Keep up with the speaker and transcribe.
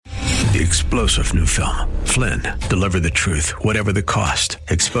The explosive new film, Flynn, deliver the truth, whatever the cost,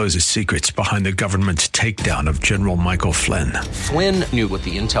 exposes secrets behind the government's takedown of General Michael Flynn. Flynn knew what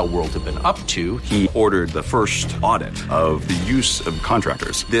the intel world had been up to. He ordered the first audit of the use of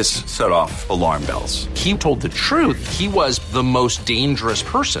contractors. This set off alarm bells. He told the truth. He was the most dangerous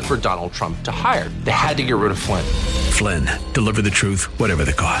person for Donald Trump to hire. They had to get rid of Flynn. Flynn, deliver the truth, whatever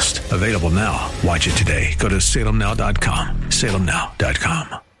the cost. Available now. Watch it today. Go to salemnow.com.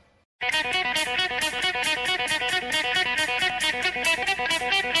 salemnow.com.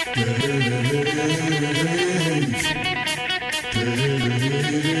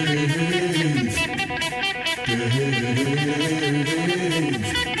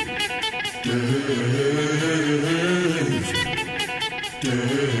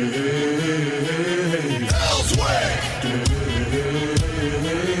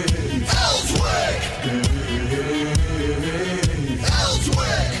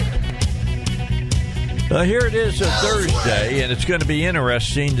 Here it is, a Thursday, and it's going to be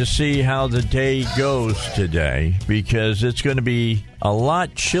interesting to see how the day goes today, because it's going to be a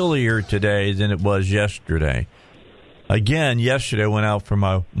lot chillier today than it was yesterday. Again, yesterday I went out for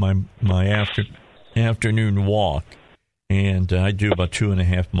my afternoon walk, and I do about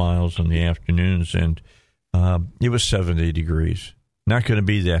 2.5 miles in the afternoons, and it was 70 degrees. Not going to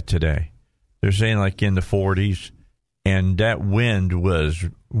be that today. They're saying like in the 40s. And that wind was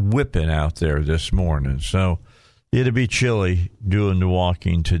whipping out there this morning. So it'll be chilly doing the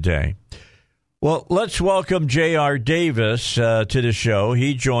walking today. Well, let's welcome J.R. Davis to the show.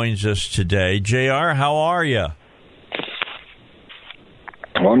 He joins us today. J.R., how are you?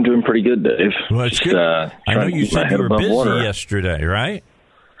 Well, I'm doing pretty good, Dave. Well, it's good. I know you said you were busy yesterday, right?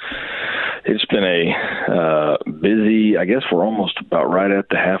 It's been a busy, I guess we're almost about right at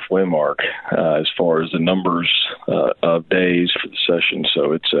the halfway mark as far as the numbers of days for the session.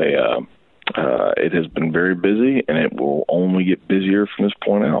 So it has been very busy, and it will only get busier from this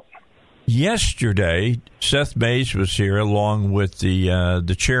point out. Yesterday, Seth Mays was here along with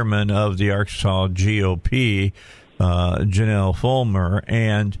the chairman of the Arkansas GOP, Janelle Fulmer,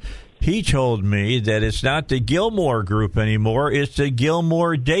 and he told me that it's not the Gilmore group anymore, it's the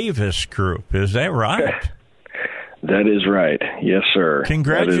Gilmore-Davis group. Is that right? That is right. Yes, sir.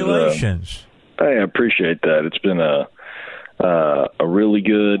 Congratulations. I appreciate that. It's been a really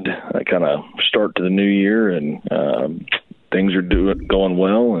good kind of start to the new year, and things are going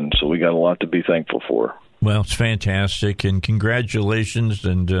well, and so we got a lot to be thankful for. Well, it's fantastic, and congratulations.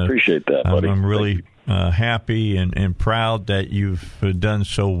 And appreciate that, buddy. I'm really happy and proud that you've done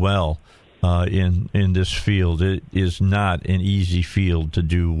so well in this field. It is not an easy field to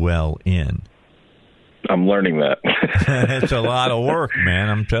do well in. I'm learning that. It's a lot of work, man.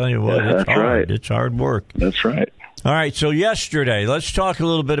 I'm telling you what, it's hard. Right. It's hard work. That's right. All right, so yesterday, let's talk a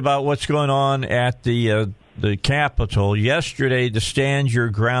little bit about what's going on at the Capitol. Yesterday, the Stand Your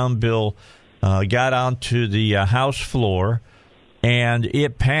Ground bill got onto the House floor, and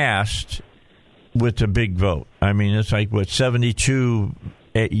it passed with a big vote. I mean, it's like, 72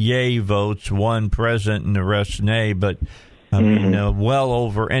 yay votes, one present and the rest nay, but I mean, well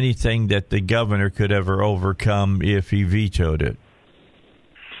over anything that the governor could ever overcome if he vetoed it.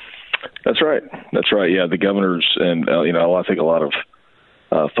 That's right. Yeah, the governor's, and I think a lot of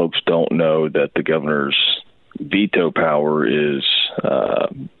folks don't know that the governor's veto power is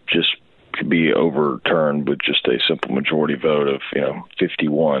just could be overturned with just a simple majority vote of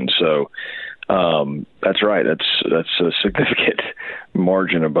 51. So that's right. That's a significant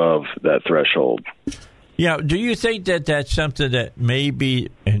margin above that threshold. Yeah. Do you think that that's something that maybe,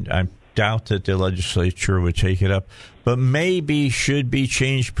 and I doubt that the legislature would take it up, but maybe should be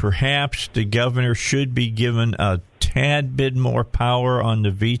changed? Perhaps the governor should be given a tad bit more power on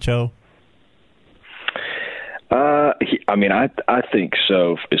the veto? I think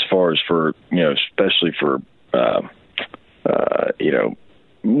so, as far as for, especially for,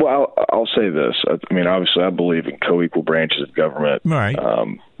 well, I'll say this. I mean, obviously, I believe in co-equal branches of government. Right.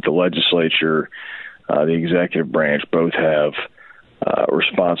 The legislature, the executive branch, both have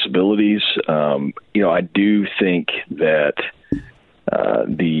responsibilities. I do think that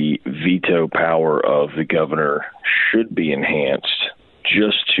the veto power of the governor should be enhanced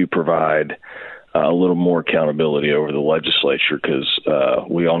just to provide a little more accountability over the legislature, because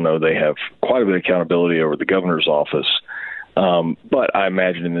we all know they have quite a bit of accountability over the governor's office. But I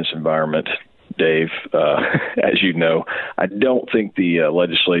imagine in this environment, Dave, as you know, I don't think the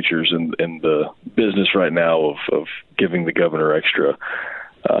legislature's in the business right now of giving the governor extra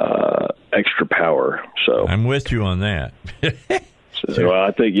power. So I'm with you on that. So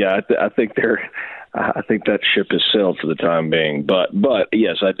I think, I think I think that ship has sailed for the time being. But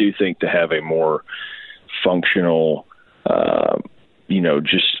yes, I do think to have a more functional,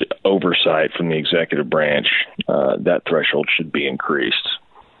 just oversight from the executive branch, that threshold should be increased.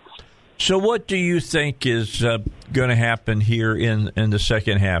 So what do you think is going to happen here in the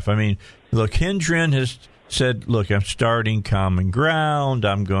second half? I mean, look, Hendren has said, look, I'm starting common ground.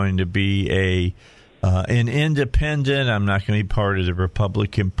 I'm going to be an independent. I'm not going to be part of the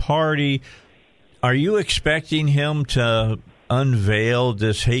Republican Party. Are you expecting him to unveil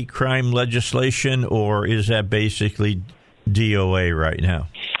this hate crime legislation, or is that basically DOA right now?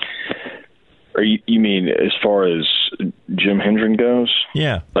 You mean as far as Jim Hendren goes?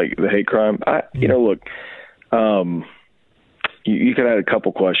 Yeah. Like the hate crime? Look, you could add a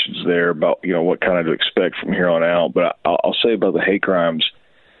couple questions there about, what kind of to expect from here on out. But I'll say about the hate crimes,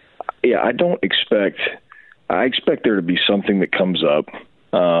 I expect there to be something that comes up.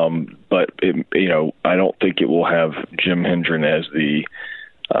 But I don't think it will have Jim Hendren as the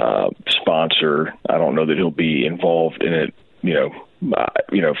sponsor. I don't know that he'll be involved in it,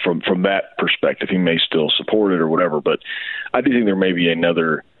 from that perspective. He may still support it or whatever, but I do think there may be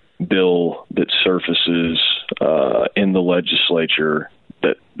another bill that surfaces in the legislature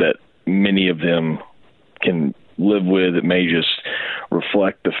that many of them can live with. It may just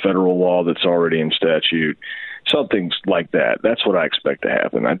reflect the federal law that's already in statute. Something like that. That's what I expect to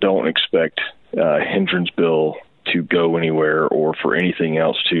happen. I don't expect Hendren's bill to go anywhere or for anything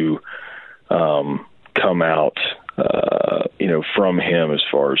else to come out, from him as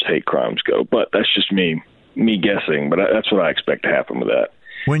far as hate crimes go. But that's just me guessing. But that's what I expect to happen with that.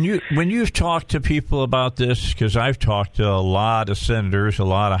 When you've talked to people about this, because I've talked to a lot of senators, a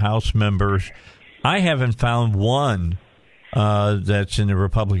lot of House members, I haven't found one that's in the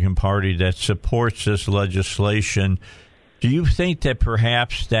Republican Party that supports this legislation. Do you think that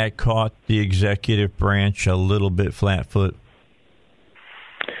perhaps that caught the executive branch a little bit flat-footed?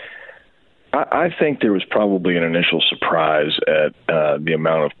 I think there was probably an initial surprise at the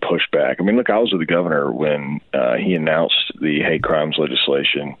amount of pushback. I mean, look, I was with the governor when he announced the hate crimes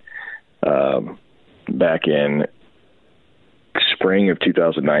legislation back in spring of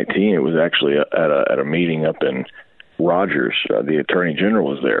 2019. It was actually at a meeting up in Rogers. The attorney general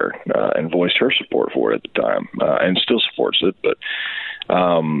was there and voiced her support for it at the time, and still supports it. But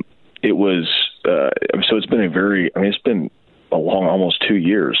it was so it's been it's been a long, almost 2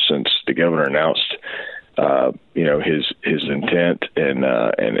 years since the governor announced his intent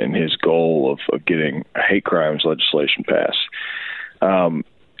and his goal of getting hate crimes legislation passed.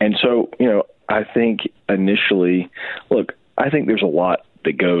 And so I think initially, look, I think there's a lot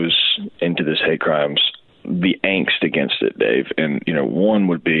that goes into this hate crimes, the angst against it, Dave. And, one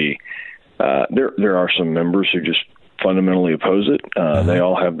would be there are some members who just fundamentally oppose it. They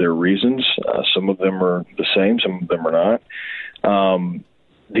all have their reasons. Some of them are the same, some of them are not.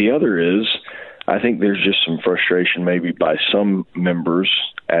 The other is, I think there's just some frustration maybe by some members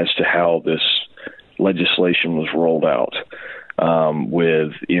as to how this legislation was rolled out,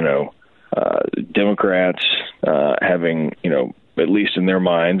 with, Democrats having, at least in their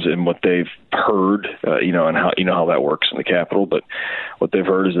minds and what they've heard, and how that works in the Capitol. But what they've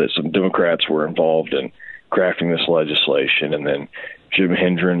heard is that some Democrats were involved in crafting this legislation, and then Jim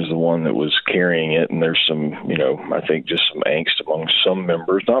Hendren is the one that was carrying it. And there's some, I think just some angst among some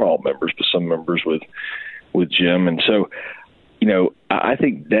members, not all members, but some members with Jim. And so, I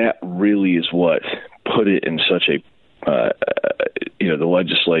think that really is what put it in such a, the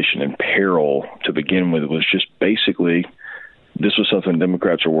legislation in peril to begin with. Was just basically, this was something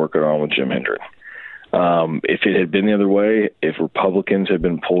Democrats are working on with Jim Hendren. If it had been the other way, if Republicans had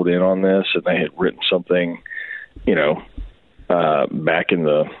been pulled in on this and they had written something, back in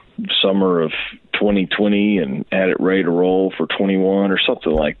the summer of 2020 and had it ready to roll for 21 or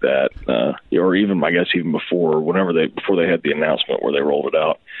something like that, or even, I guess, even before they had the announcement where they rolled it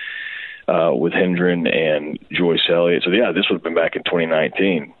out with Hendren and Joyce Elliott. So, yeah, this would have been back in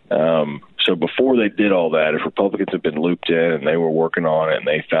 2019. So before they did all that, if Republicans had been looped in and they were working on it and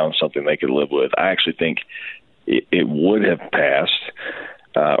they found something they could live with, I actually think it would have passed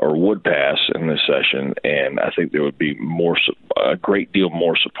or would pass in this session. And I think there would be a great deal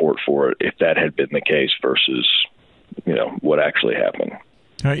more support for it if that had been the case versus, what actually happened.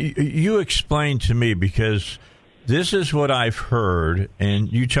 You explain to me, because this is what I've heard,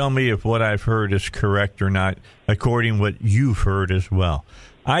 and you tell me if what I've heard is correct or not, according to what you've heard as well.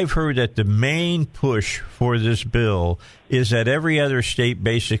 I've heard that the main push for this bill is that every other state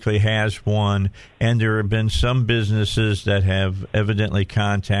basically has one, and there have been some businesses that have evidently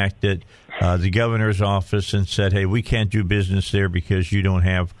contacted the governor's office and said, hey, we can't do business there because you don't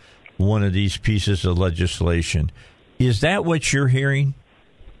have one of these pieces of legislation. Is that what you're hearing?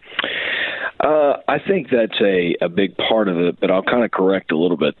 I think that's a big part of it, but I'll kind of correct a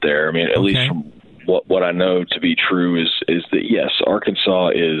little bit there. I mean, at least from what I know to be true is that, yes,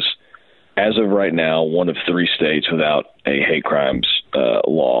 Arkansas is, as of right now, one of 3 states without a hate crimes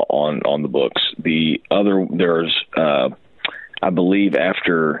law on the books. The other, there's, I believe,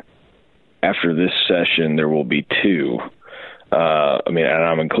 after this session, there will be 2. I mean, and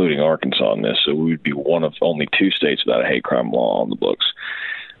I'm including Arkansas in this, so we would be one of only 2 states without a hate crime law on the books.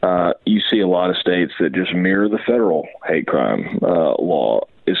 You see a lot of states that just mirror the federal hate crime law.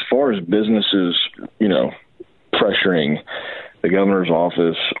 As far as businesses, pressuring the governor's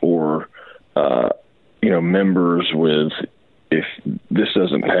office or, members with, if this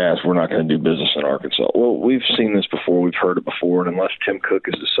doesn't pass, we're not going to do business in Arkansas. Well, we've seen this before. We've heard it before. And unless Tim Cook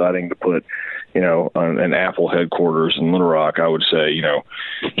is deciding to put, an Apple headquarters in Little Rock, I would say,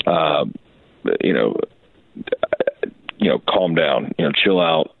 calm down, chill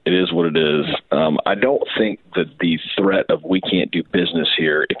out. It is what it is. I don't think that the threat of we can't do business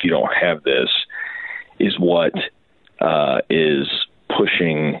here if you don't have this is what is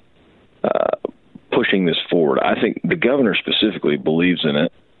pushing this forward. I think the governor specifically believes in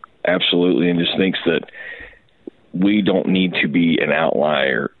it, absolutely, and just thinks that we don't need to be an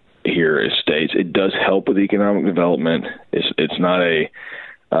outlier here as states. It does help with economic development. It's not a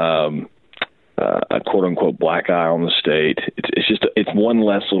quote unquote black eye on the state. It's one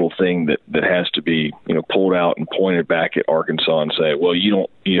less little thing that has to be pulled out and pointed back at Arkansas and say, well, you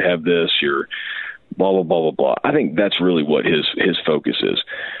have this, you're blah blah blah blah blah. I think that's really what his focus is.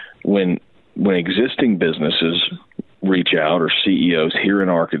 When existing businesses reach out, or CEOs here in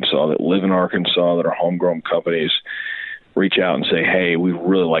Arkansas that live in Arkansas that are homegrown companies reach out and say, hey, we'd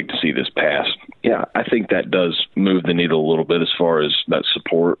really like to see this passed. Yeah, I think that does move the needle a little bit as far as that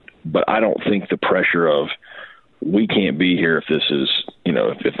support. But I don't think the pressure of we can't be here if this is,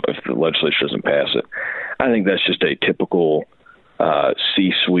 if the legislature doesn't pass it. I think that's just a typical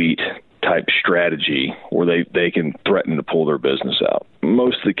C-suite type strategy where they can threaten to pull their business out.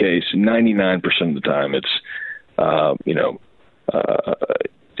 Most of the case, 99% of the time, it's,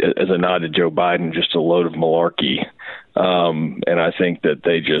 as a nod to Joe Biden, just a load of malarkey. And I think that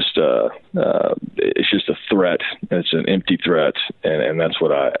they just, it's just a threat. It's an empty threat. And that's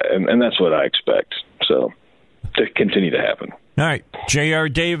what I expect. So to continue to happen. All right. J.R.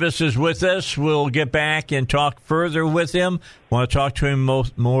 Davis is with us. We'll get back and talk further with him. Want to talk to him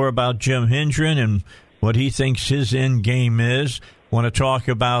more about Jim Hendren and what he thinks his end game is. Want to talk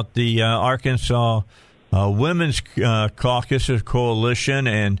about the Arkansas Women's Caucus Coalition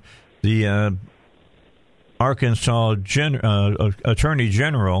and the Arkansas Attorney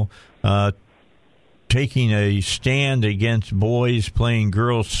General taking a stand against boys playing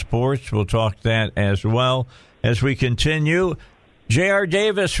girls' sports. We'll talk that as well as we continue. J.R.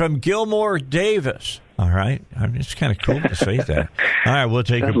 Davis from Gilmore Davis. All right. It's kind of cool to say that. All right, we'll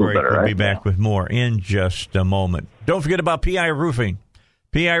take a break. We'll be back with more in just a moment. Don't forget about PI Roofing.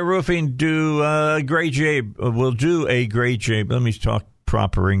 PI Roofing do a great job. Will do a great job. Let me talk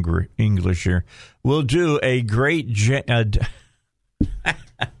proper English here. Will do a great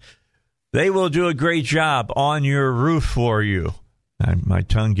They will do a great job on your roof for you. My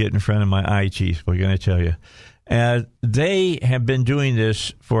tongue get in front of my eye teeth, we're going to tell you. They have been doing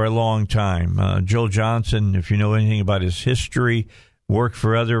this for a long time. Joel Johnson, if you know anything about his history, worked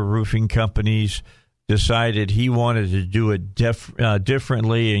for other roofing companies, decided he wanted to do it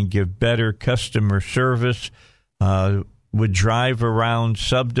differently and give better customer service, would drive around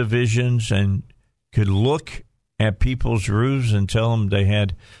subdivisions and could look at people's roofs and tell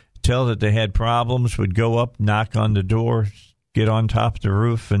that they had problems, would go up, knock on the door, get on top of the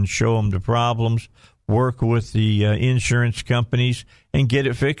roof and show them the problems, work with the insurance companies and get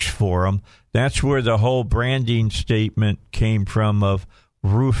it fixed for them. That's where the whole branding statement came from of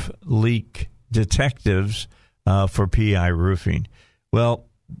roof leak detectives for PI Roofing. Well,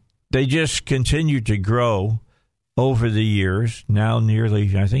 they just continued to grow over the years, now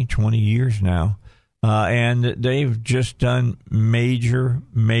nearly, I think, 20 years now. And they've just done major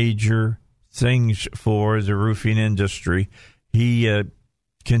things for the roofing industry. He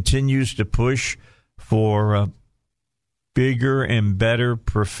continues to push for bigger and better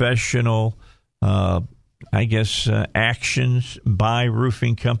professional, actions by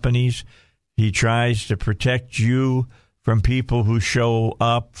roofing companies. He tries to protect you from people who show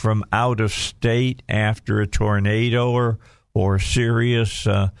up from out of state after a tornado or serious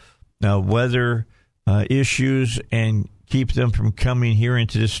weather issues, and keep them from coming here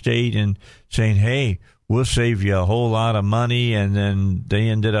into the state and saying, hey, we'll save you a whole lot of money, and then they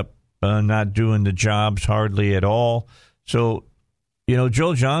ended up not doing the jobs hardly at all. So,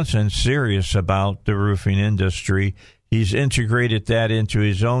 Joe Johnson's serious about the roofing industry. He's integrated that into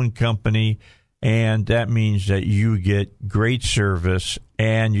his own company, and that means that you get great service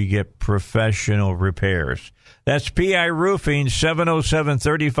and you get professional repairs. That's PI Roofing.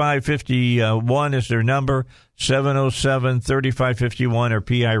 707-3551 is their number, 707-3551 or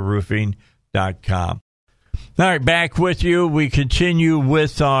piroofing.com. All right, back with you. We continue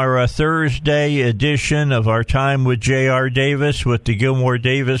with our Thursday edition of our Time with J.R. Davis with the Gilmore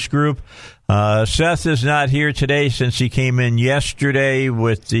Davis Group. Seth is not here today since he came in yesterday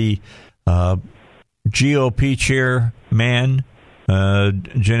with the GOP chairman,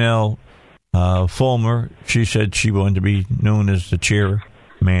 Janelle Fulmer. She said she wanted to be known as the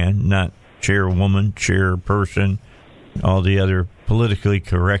chairman, not chairwoman, chairperson, all the other politically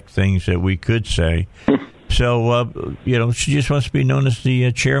correct things that we could say. So, she just wants to be known as the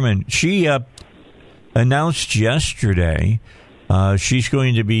chairman. She announced yesterday she's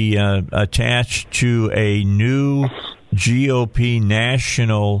going to be attached to a new GOP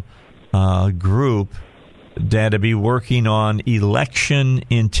national group that'll be working on election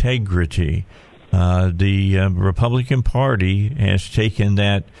integrity. The Republican Party has taken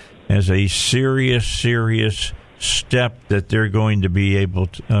that as a serious step that they're going to be able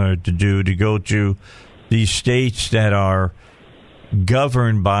to do, to go to these states that are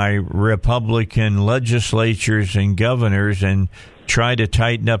governed by Republican legislatures and governors and try to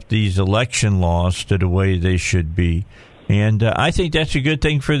tighten up these election laws to the way they should be. And I think that's a good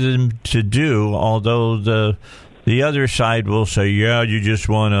thing for them to do, although the other side will say, yeah, you just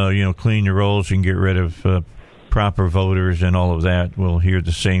want to clean the rolls and get rid of proper voters and all of that. We'll hear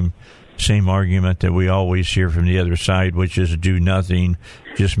the same argument that we always hear from the other side, which is do nothing,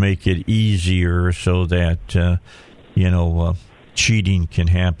 just make it easier so that, cheating can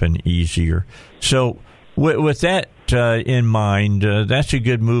happen easier. So with that in mind, that's a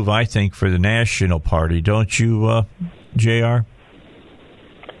good move, I think, for the National Party. Don't you, JR?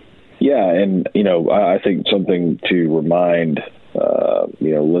 Yeah, and, I think something to remind,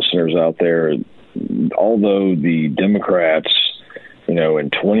 listeners out there, although the Democrats, in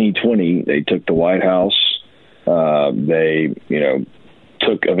 2020, they took the White House. They,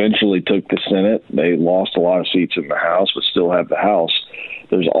 eventually took the Senate. They lost a lot of seats in the House, but still have the House.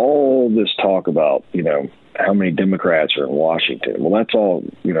 There's all this talk about, how many Democrats are in Washington. Well, that's all,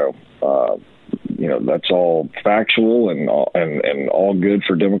 that's all factual and all good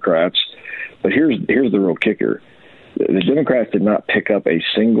for Democrats. But here's the real kicker. The Democrats did not pick up a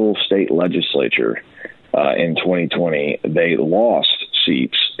single state legislature in 2020. They lost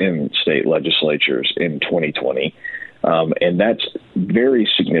seats in state legislatures in 2020. And that's very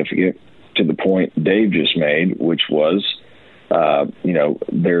significant to the point Dave just made, which was,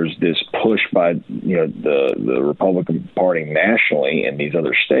 there's this push by, the Republican Party nationally in these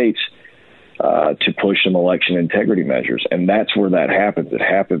other states to push some election integrity measures. And that's where that happens. It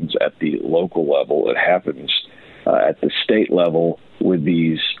happens at the local level. It happens at the state level with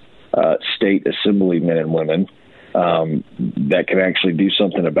these state assemblymen and women that can actually do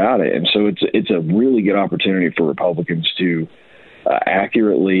something about it. And so it's a really good opportunity for Republicans to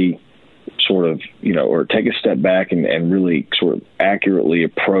accurately sort of, or take a step back and really sort of accurately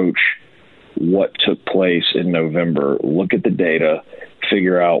approach what took place in November, look at the data,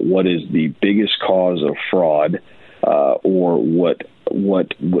 figure out what is the biggest cause of fraud or what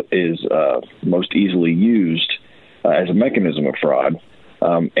is most easily used as a mechanism of fraud.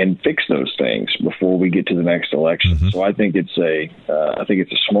 And fix those things before we get to the next election. Mm-hmm. So I think it's a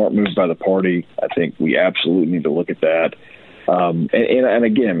smart move by the party. I think we absolutely need to look at that. And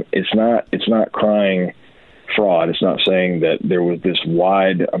again, it's not crying fraud. It's not saying that there was this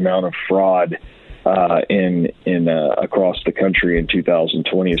wide amount of fraud in across the country in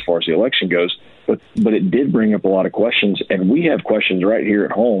 2020 as far as the election goes. But it did bring up a lot of questions, and we have questions right here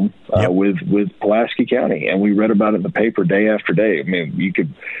at home with Pulaski County, and we read about it in the paper day after day. I mean, you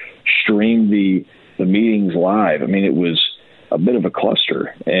could stream the meetings live. I mean, it was a bit of a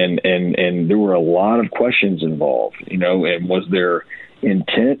cluster, and there were a lot of questions involved. And was there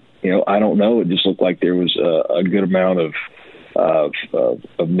intent? I don't know. It just looked like there was a good amount of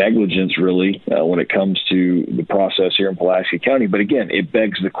negligence, really, when it comes to the process here in Pulaski County. But again, it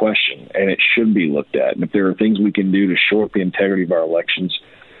begs the question, and it should be looked at. And if there are things we can do to shore up the integrity of our elections,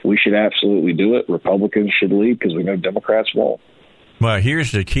 we should absolutely do it. Republicans should lead because we know Democrats won't. Well,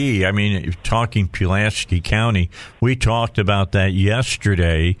 here's the key. I mean, talking Pulaski County, we talked about that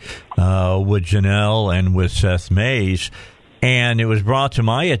yesterday with Janelle and with Seth Mays. And it was brought to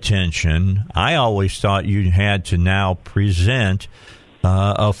my attention, I always thought you had to now present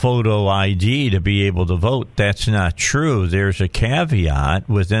a photo ID to be able to vote. That's not true. There's a caveat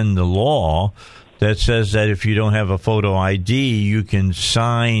within the law that says that if you don't have a photo ID, you can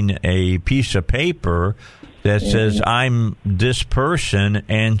sign a piece of paper that says I'm this person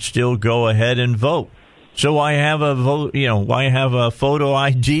and still go ahead and vote. So why have a vote? Why have a photo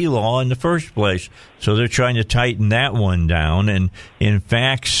ID law in the first place? So they're trying to tighten that one down. And in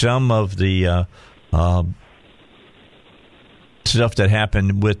fact, some of the stuff that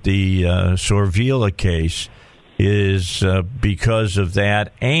happened with the Sorvila case is because of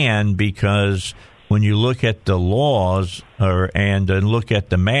that, and because when you look at the laws and look at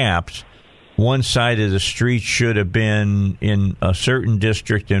the maps, one side of the street should have been in a certain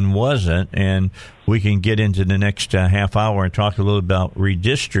district and wasn't, and we can get into the next half hour and talk a little about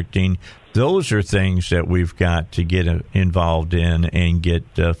redistricting. Those are things that we've got to get involved in and get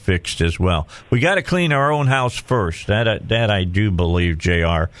fixed as well. We got to clean our own house first. That I do believe,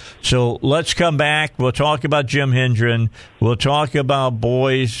 JR. So let's come back. We'll talk about Jim Hendren. We'll talk about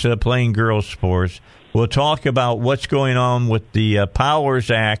boys playing girls sports. We'll talk about what's going on with the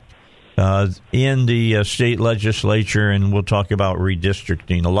Powers Act in the state legislature, and we'll talk about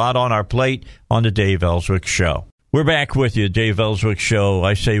redistricting. A lot on our plate on the Dave Elswick Show. We're back with you, Dave Elswick Show.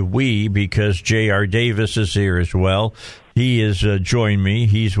 I say we because J.R. Davis is here as well. He has joined me.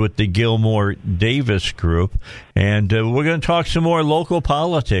 He's with the Gilmore Davis Group, and we're going to talk some more local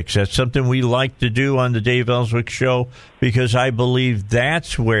politics. That's something we like to do on the Dave Elswick Show because I believe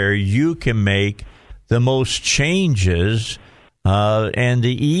that's where you can make the most changes and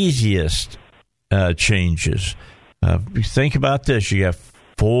the easiest changes. Think about this. You have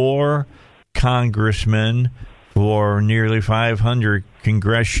 4 congressmen for nearly 500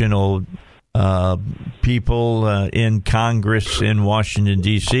 congressional people in Congress in Washington,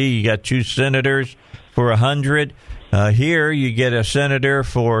 D.C. You got 2 senators for 100. Here you get a senator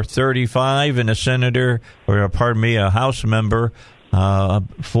for 35 and a House member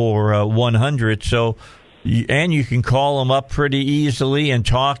for 100. So, and you can call them up pretty easily and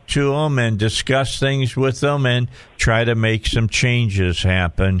talk to them and discuss things with them and try to make some changes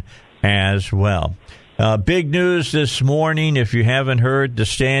happen as well. Big news this morning, if you haven't heard, the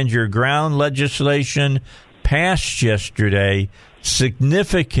Stand Your Ground legislation passed yesterday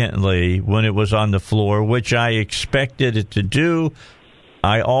significantly when it was on the floor, which I expected it to do.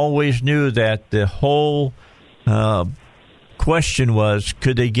 I always knew that the whole question was,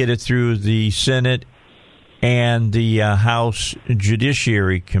 could they get it through the Senate and the House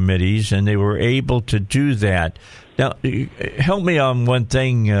Judiciary Committees, and they were able to do that. Now, help me on one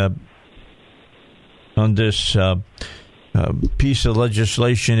thing on this piece of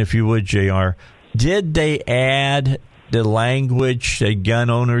legislation, if you would, JR. Did they add the language that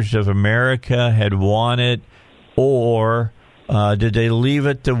Gun Owners of America had wanted, or did they leave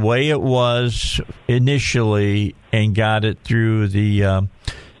it the way it was initially and got it through the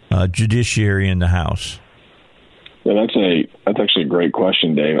judiciary in the House? Yeah, that's actually a great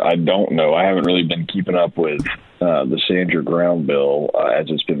question, Dave. I don't know. I haven't really been keeping up with the Stand Your Ground bill as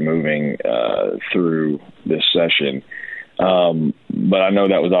it's been moving through this session. But I know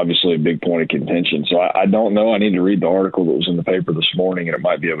that was obviously a big point of contention. So I don't know. I need to read the article that was in the paper this morning, and it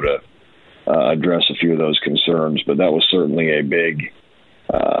might be able to address a few of those concerns. But that was certainly a big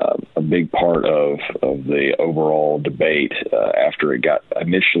part of the overall debate after it got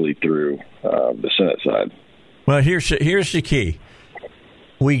initially through the Senate side. Well, here's the key.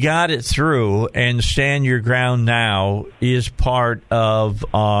 We got it through, and Stand Your Ground now is part of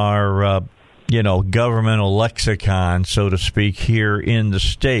our, governmental lexicon, so to speak, here in the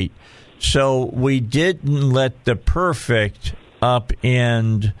state. So we didn't let the perfect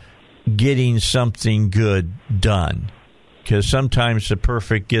upend getting something good done, because sometimes the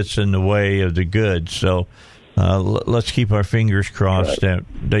perfect gets in the way of the good. So let's keep our fingers crossed that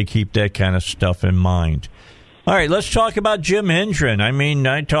they keep that kind of stuff in mind. All right, let's talk about Jim Hendren. I mean,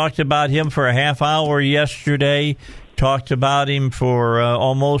 I talked about him for a half hour yesterday, talked about him for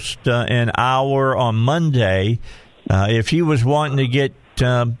almost an hour on Monday. If he was wanting to get,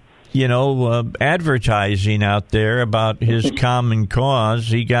 advertising out there about his common cause,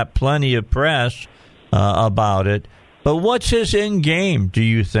 he got plenty of press about it. But what's his end game, do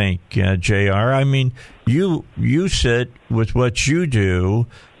you think, JR? I mean, you sit with what you do,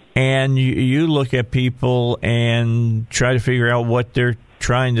 and you look at people and try to figure out what they're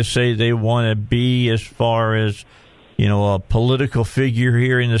trying to say they want to be as far as, a political figure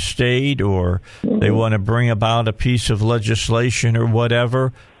here in the state, or they want to bring about a piece of legislation or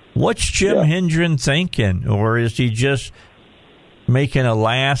whatever. What's Jim Hendren thinking? Or is he just making a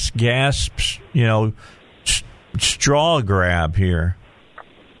last gasp, straw grab here?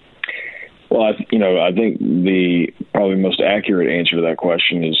 Well, I think the probably most accurate answer to that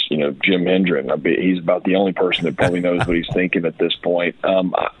question is, Jim Hendren. He's about the only person that probably knows what he's thinking at this point.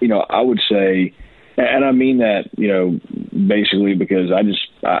 I would say, and I mean that, basically because I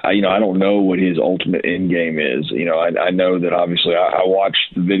don't know what his ultimate end game is. I know that obviously I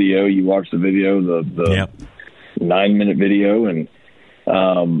watched the video. You watched the video, the 9-minute video, and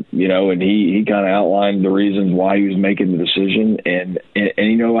and he kind of outlined the reasons why he was making the decision, and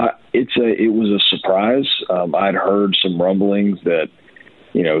it was a surprise. I'd heard some rumblings that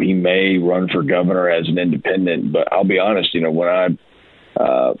he may run for governor as an independent, but I'll be honest,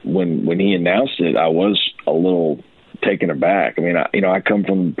 when he announced it, I was a little taken aback. I mean, I come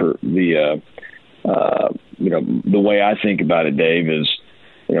from the way I think about it, Dave, is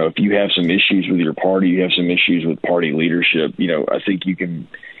if you have some issues with your party, you have some issues with party leadership. I think you can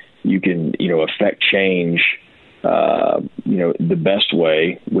affect change. The best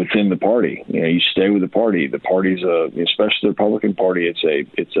way within the party. You stay with the party. The party's especially the Republican Party.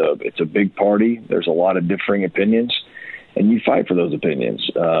 It's a big party. There's a lot of differing opinions, and you fight for those opinions.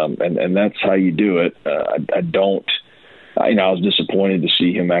 And that's how you do it. I was disappointed to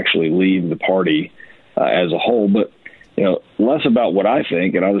see him actually leave the party as a whole, but less about what I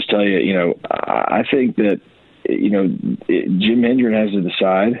think. And I'll just tell you, I think that Jim Hendren has to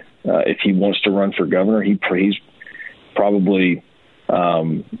decide if he wants to run for governor. He's probably,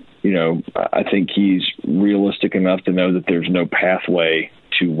 I think he's realistic enough to know that there's no pathway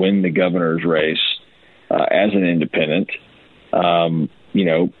to win the governor's race as an independent. Can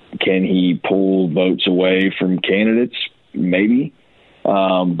he pull votes away from candidates? Maybe.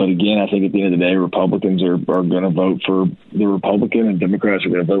 But again, I think at the end of the day, Republicans are going to vote for the Republican and Democrats are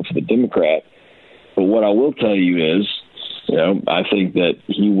going to vote for the Democrat. But what I will tell you is, I think that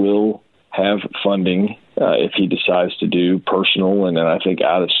he will have funding if he decides to do personal and then I think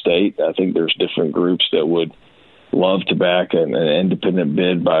out of state. I think there's different groups that would love to back an independent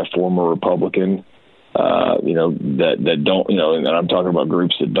bid by a former Republican, that don't, and I'm talking about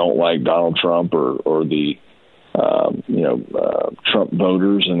groups that don't like Donald Trump or the, Trump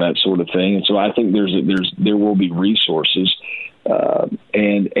voters and that sort of thing. And so I think there will be resources.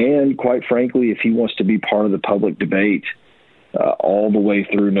 And quite frankly, if he wants to be part of the public debate all the way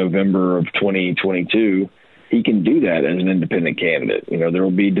through November of 2022, he can do that as an independent candidate. There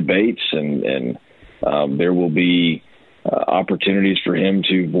will be debates and there will be opportunities for him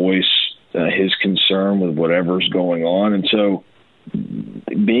to voice his concern with whatever's going on. And so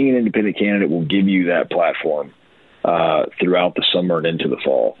being an independent candidate will give you that platform throughout the summer and into the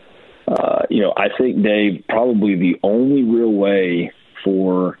fall. I think, Dave, probably the only real way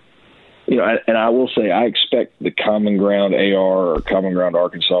for, and I will say I expect the Common Ground AR or Common Ground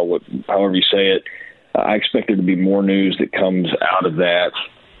Arkansas, however you say it, I expect there to be more news that comes out of that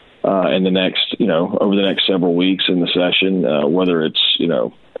in the next, over the next several weeks in the session, whether it's,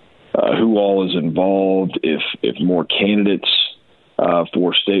 who all is involved, if more candidates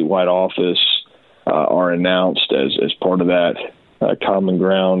for statewide office are announced as part of that Common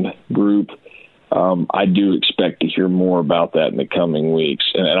Ground group. I do expect to hear more about that in the coming weeks,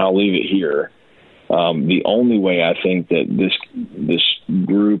 and I'll leave it here. The only way I think that this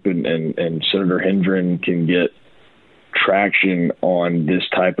group and Senator Hendren can get traction on this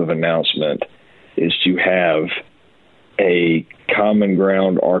type of announcement is to have a Common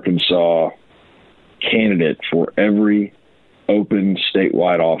Ground Arkansas candidate for every open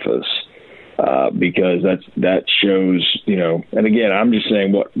statewide office. Because that shows, and again, I'm just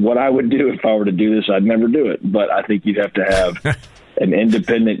saying what I would do if I were to do this. I'd never do it, but I think you'd have to have an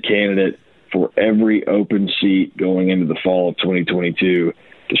independent candidate for every open seat going into the fall of 2022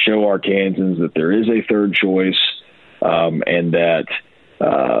 to show Arkansans that there is a third choice, and that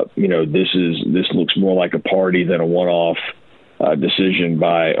this looks more like a party than a one-off decision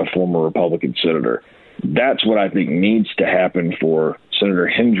by a former Republican senator. That's what I think needs to happen for Senator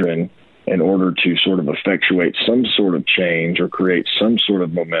Hendren in order to sort of effectuate some sort of change or create some sort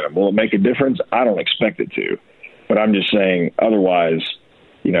of momentum. Will it make a difference? I don't expect it to, but I'm just saying otherwise,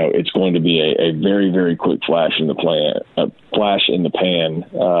 it's going to be a very, very quick flash in the pan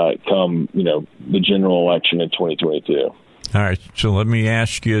come, the general election in 2022. All right. So let me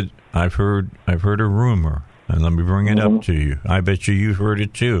ask you, I've heard a rumor, and let me bring it up to you. I bet you've heard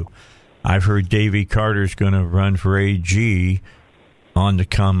it too. I've heard Davy Carter's going to run for AG on the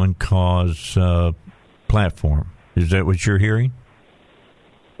Common Cause platform. Is that what you're hearing?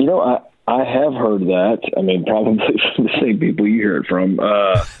 I have heard that. I mean, probably from the same people you hear it from.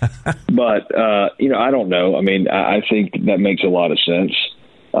 But, I don't know. I mean, I think that makes a lot of sense.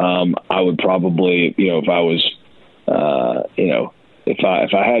 I would probably, if I was, if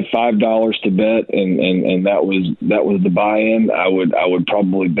I had $5 to bet and that was the buy-in, I would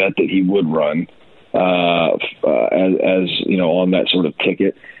probably bet that he would run as on that sort of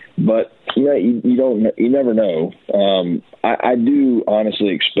ticket. But you never know. I do honestly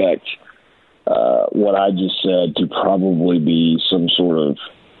expect what I just said to probably be some sort of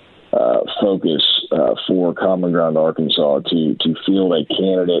focus for Common Ground Arkansas to field a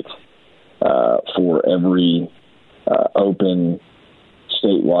candidate for every open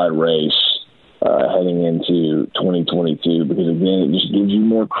statewide race heading into 2022, because again, it just gives you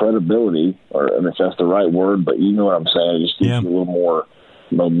more credibility, or if that's the right word, but you know what I'm saying. It just gives you a little more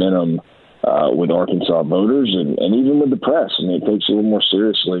momentum with Arkansas voters and even with the press. I mean, it takes it a little more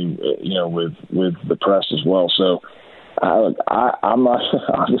seriously, with the press as well. So I'm not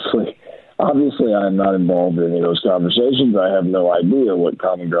obviously I'm not involved in any of those conversations. I have no idea what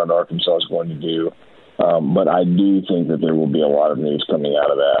Common Ground Arkansas is going to do. But I do think that there will be a lot of news coming out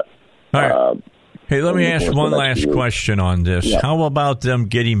of that. All right. Hey, let me ask one last question on this. Yeah. How about them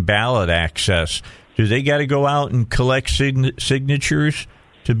getting ballot access? Do they got to go out and collect signatures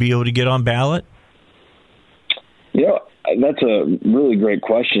to be able to get on ballot? That's a really great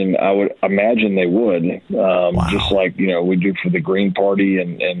question. I would imagine they would, just like we do for the Green Party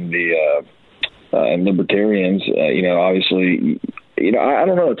and the and Libertarians. Obviously. I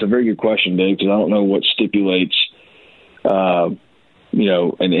don't know. It's a very good question, Dave, because I don't know what stipulates, an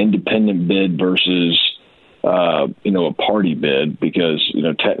independent bid versus, a party bid, because,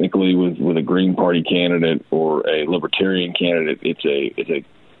 technically with a Green Party candidate or a Libertarian candidate, it's a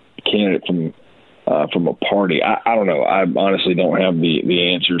candidate from a party. I don't know. I honestly don't have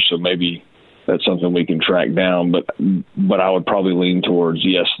the answer, so maybe that's something we can track down. But I would probably lean towards,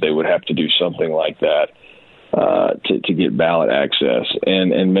 yes, they would have to do something like that. To get ballot access,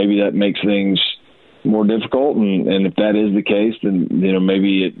 and maybe that makes things more difficult, and if that is the case, then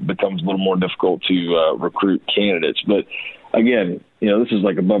maybe it becomes a little more difficult to recruit candidates. But again, this is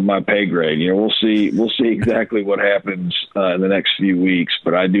like above my pay grade. We'll see exactly what happens in the next few weeks,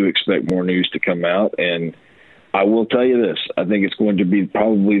 but I do expect more news to come out, and I will tell you this: I think it's going to be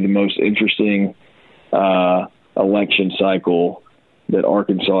probably the most interesting election cycle that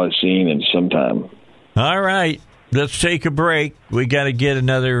Arkansas has seen in some time. All right, let's take a break. We got to get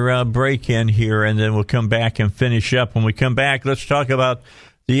another break in here, and then we'll come back and finish up. When we come back, let's talk about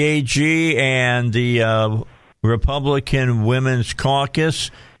the AG and the Republican Women's Caucus,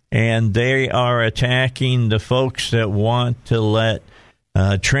 and they are attacking the folks that want to let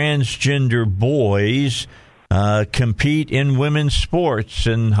transgender boys compete in women's sports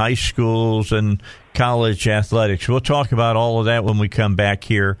in high schools and college athletics. We'll talk about all of that when we come back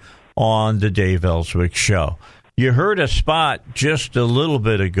here on the Dave Elswick Show. You heard a spot just a little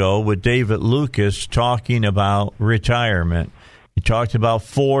bit ago with David Lucas talking about retirement. He talked about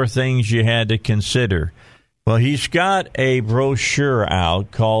 4 things you had to consider. Well, he's got a brochure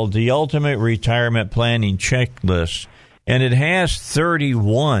out called The Ultimate Retirement Planning Checklist, and it has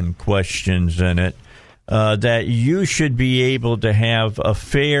 31 questions in it that you should be able to have a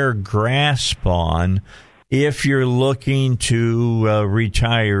fair grasp on if you're looking to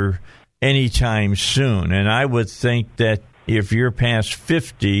retire anytime soon. And I would think that if you're past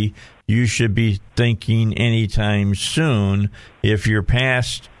 50, you should be thinking anytime soon. If you're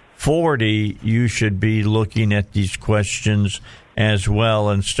past 40, you should be looking at these questions as well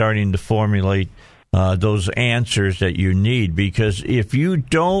and starting to formulate those answers that you need. Because if you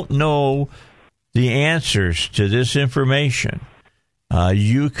don't know the answers to this information,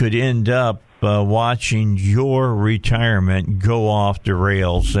 you could end up watching your retirement go off the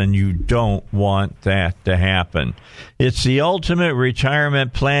rails, and you don't want that to happen. It's the Ultimate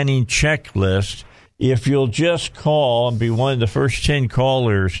Retirement Planning Checklist. If you'll just call and be one of the first 10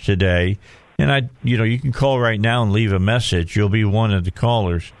 callers today, and you can call right now and leave a message. You'll be one of the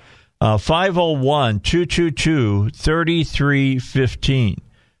callers. 501-222-3315.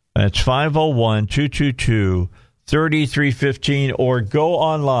 That's 501-222-3315, or go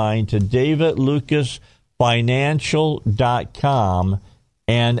online to davidlucasfinancial.com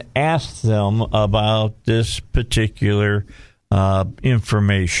and ask them about this particular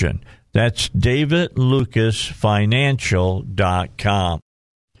information. That's davidlucasfinancial.com.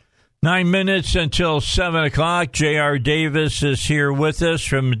 9 minutes until 7 o'clock. J.R. Davis is here with us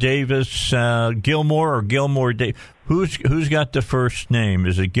from Davis Gilmore or Gilmore. Who's got the first name?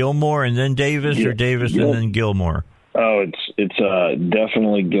 Is it Gilmore and then Davis, or Davis and then Gilmore? Oh, it's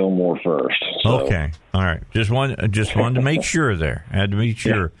definitely Gilmore first. So. Okay, all right. Just wanted to make sure there. Had to make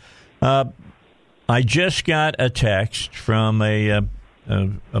sure. Yeah. I just got a text from a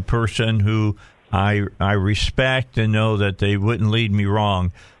person who I respect and know that they wouldn't lead me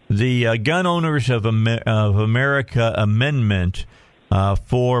wrong. The Gun Owners of America amendment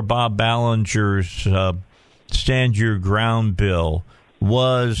for Bob Ballinger's Stand Your Ground bill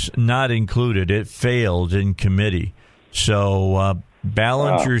was not included. It failed in committee. So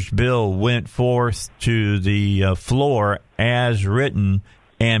Ballinger's bill went forth to the floor as written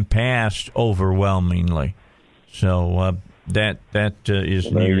and passed overwhelmingly. So that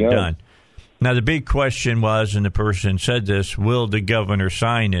is near done. Now, the big question was, and the person said this, will the governor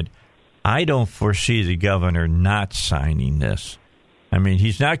sign it? I don't foresee the governor not signing this. I mean,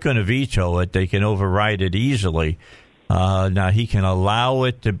 he's not going to veto it. They can override it easily. Now, he can allow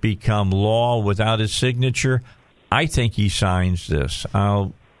it to become law without his signature. I think he signs this.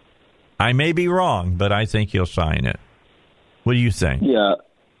 I may be wrong, but I think he'll sign it. What do you think? Yeah.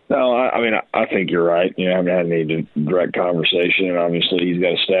 No, I mean, I think you're right. I haven't had any direct conversation, and obviously he's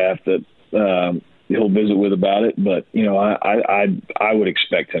got a staff that he'll visit with about it. But, I would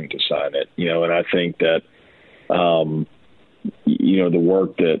expect him to sign it, and I think that, the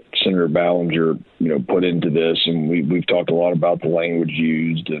work that Senator Ballinger, put into this, and we've talked a lot about the language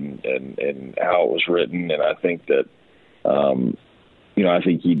used and how it was written. And I think that, I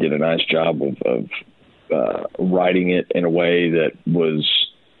think he did a nice job of writing it in a way that was,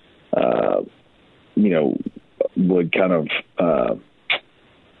 would kind of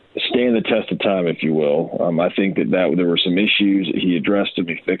stand the test of time, if you will. I think that there were some issues. He addressed them.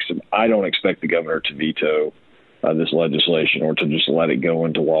 He fixed them. I don't expect the governor to veto this legislation or to just let it go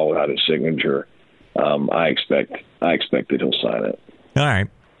into law without his signature. I expect that he'll sign it. All right,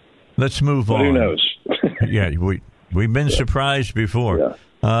 let's move on. Who knows? Yeah, we've been surprised before.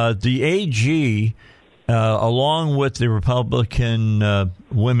 Yeah. The AG, along with the Republican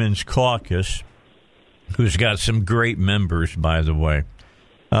Women's Caucus, who's got some great members, by the way,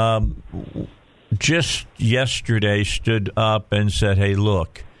 just yesterday stood up and said, hey,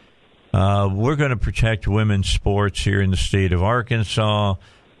 look, we're going to protect women's sports here in the state of Arkansas.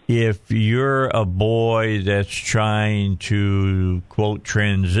 If you're a boy that's trying to, quote,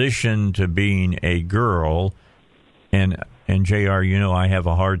 transition to being a girl, and JR, I have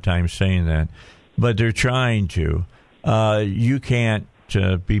a hard time saying that, but they're trying to, you can't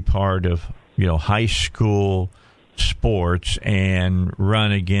be part of, high school sports and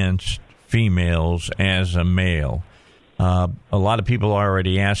run against females as a male. A lot of people are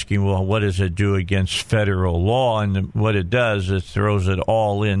already asking, well, what does it do against federal law? And what it does, it throws it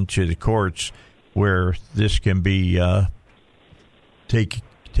all into the courts where this can be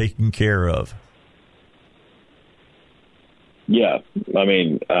taken care of. Yeah. I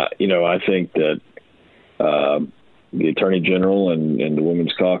mean, I think that the Attorney General and the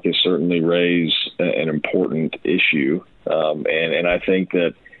Women's Caucus certainly raise an important issue. And I think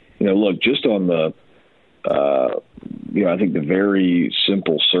that, look, just on the, I think the very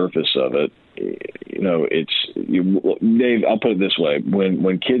simple surface of it, Dave, I'll put it this way.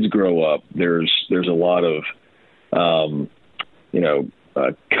 When kids grow up, there's a lot of,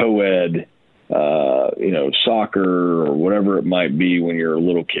 co-ed, soccer or whatever it might be when you're a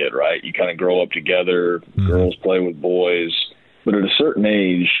little kid, right? You kind of grow up together, girls play with boys, but at a certain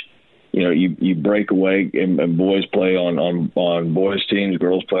age, you break away and boys play on boys teams,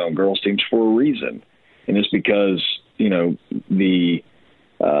 girls play on girls teams for a reason. And it's because, the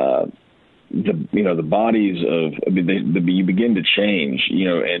bodies of, you begin to change,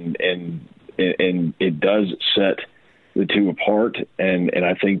 and it does set the two apart. And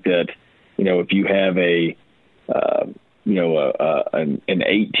I think that, if you have an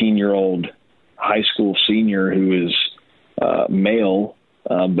 18-year-old high school senior who is male,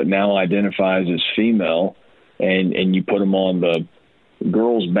 but now identifies as female, and you put them on the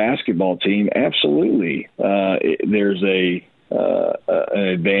girls basketball team, absolutely, there's an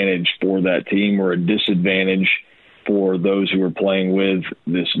advantage for that team or a disadvantage for those who are playing with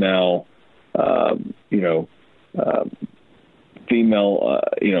this now, female,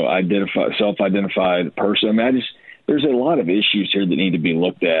 self-identified person. I mean, there's a lot of issues here that need to be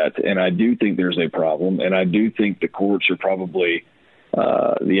looked at, and I do think there's a problem, and I do think the courts are probably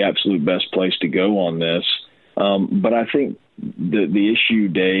the absolute best place to go on this. But I think the issue,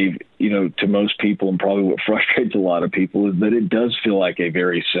 Dave, to most people, and probably what frustrates a lot of people, is that it does feel like a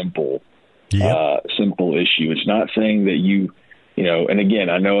very simple issue. It's not saying that and again,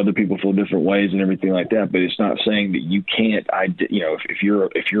 I know other people feel different ways and everything like that, but it's not saying that you can't, if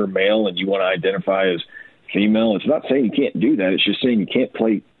you're a male and you want to identify as female, it's not saying you can't do that. It's just saying you can't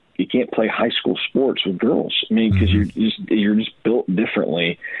play high school sports with girls. I mean, because you're just built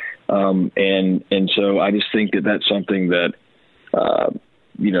differently. And so I just think that that's something that,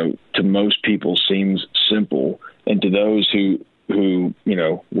 to most people seems simple, and to those who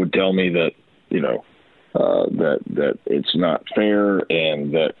would tell me that that it's not fair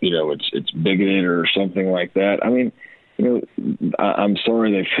and that it's bigoted or something like that. I mean, I'm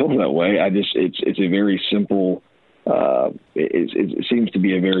sorry they feel that way. It's a very simple. It seems to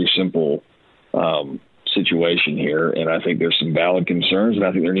be a very simple situation here, and I think there's some valid concerns, and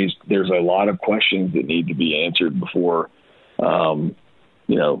I think there's a lot of questions that need to be answered before,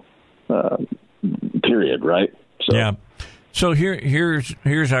 period, right? So. Yeah. So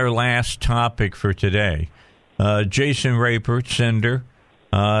here's our last topic for today. Jason Rapert, Senator,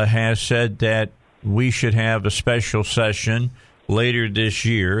 has said that we should have a special session later this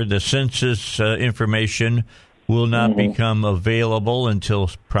year. The census information will not become available until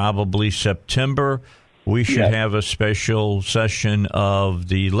probably September. We should have a special session of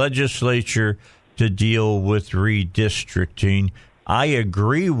the legislature to deal with redistricting. I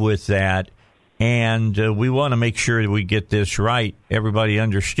agree with that, and we want to make sure that we get this right. Everybody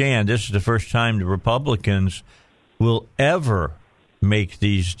understand this is the first time the Republicans will ever make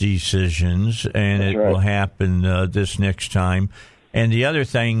these decisions, and it will happen this next time. And the other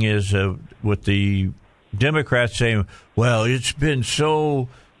thing is with the Democrats saying, well, it's been so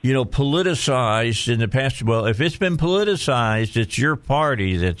politicized in the past. Well, if it's been politicized, it's your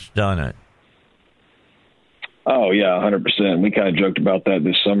party that's done it. Oh yeah, 100%. We kind of joked about that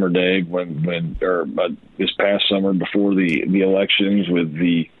this summer, Dave, this past summer before the elections with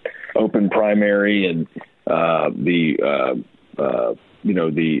the open primary and the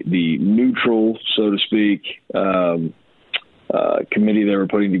neutral, so to speak, committee they were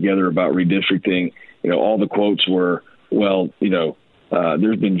putting together about redistricting. All the quotes were, well,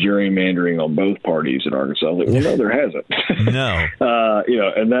 there's been gerrymandering on both parties in Arkansas. I was like, well, no, there hasn't. No.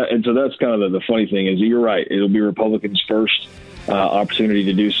 And so that's kind of the funny thing is you're right. It'll be Republicans' first opportunity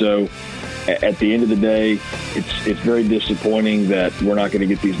to do so. At the end of the day, it's very disappointing that we're not going to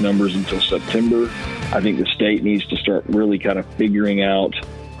get these numbers until September. I think the state needs to start really kind of figuring out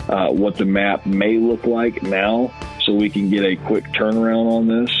what the map may look like now so we can get a quick turnaround on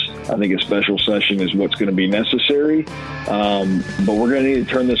this. I think a special session is what's going to be necessary. But we're going to need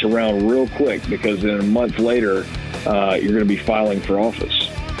to turn this around real quick because then a month later, you're going to be filing for office.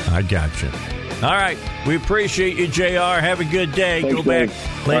 I got you. All right. We appreciate you, JR. Have a good day. Thanks, go back,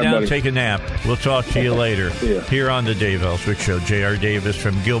 Dave. lay down, buddy. take a nap. We'll talk to you later here on the Dave Elswick Show. JR Davis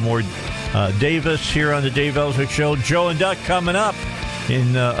from Gilmore Davis here on the Dave Elswick Show. Joe and Duck coming up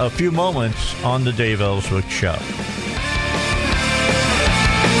in a few moments on the Dave Elswick Show.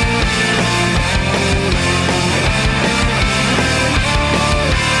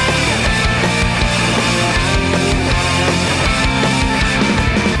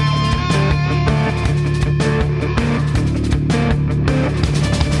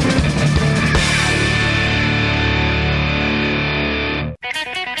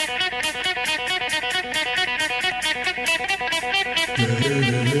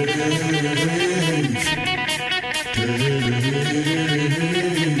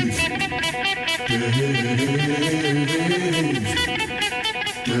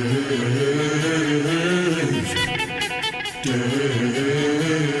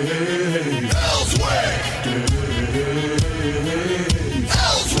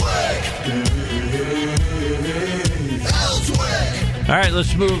 All right,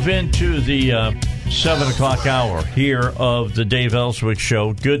 let's move into the 7 o'clock hour here of the Dave Elswick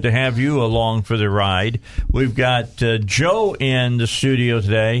Show. Good to have you along for the ride. We've got Joe in the studio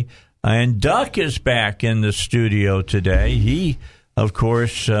today, and Duck is back in the studio today. He, of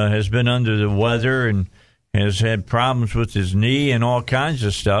course, has been under the weather and has had problems with his knee and all kinds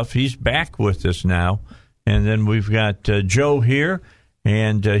of stuff. He's back with us now. And then we've got Joe here.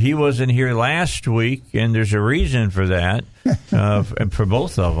 And he wasn't here last week, and there's a reason for that, for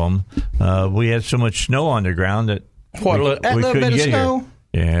both of them. We had so much snow on the ground that we couldn't get here.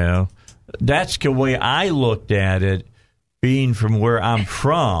 Yeah. That's the way I looked at it, being from where I'm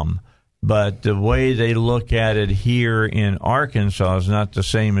from. But the way they look at it here in Arkansas is not the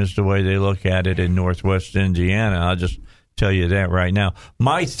same as the way they look at it in Northwest Indiana. I'll just tell you that right now.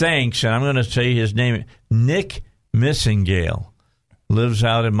 My thanks, and I'm going to say his name, Nick Missingale. Lives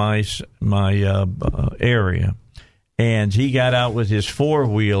out in my area, and he got out with his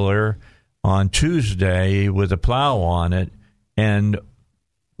four-wheeler on Tuesday with a plow on it and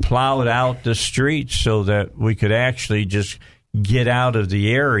plowed out the streets so that we could actually just get out of the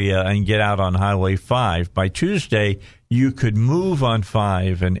area and get out on Highway 5. By Tuesday, you could move on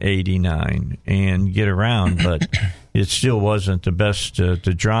 5 and 89 and get around, but it still wasn't the best to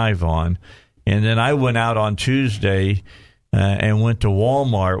drive on. And then I went out on Tuesday and went to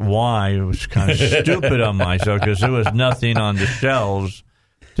Walmart. Why? It was kind of stupid on myself because there was nothing on the shelves.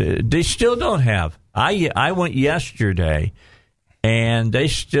 They still don't have. I went yesterday, and they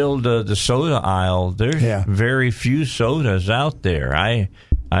still, the soda aisle, there's very few sodas out there. I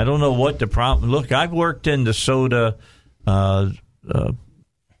don't know what the problem. Look, I've worked in the soda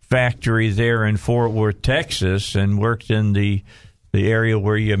factory there in Fort Worth, Texas, and worked in the area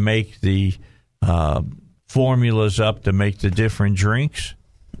where you make the formulas up to make the different drinks.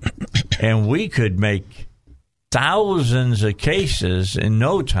 And we could make thousands of cases in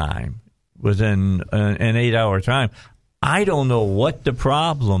no time, within an 8-hour time. I don't know what the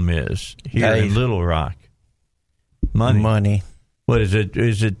problem is here in Little Rock. Money. What is it?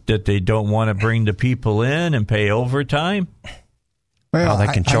 Is it that they don't want to bring the people in and pay overtime? Well, they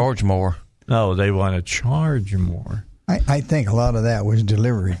can charge more. No, they want to charge more. I think a lot of that was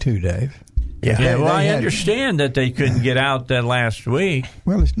delivery too, Dave. Yeah, well, I understand that they couldn't get out that last week.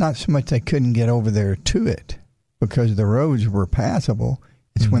 Well, it's not so much they couldn't get over there to it because the roads were passable.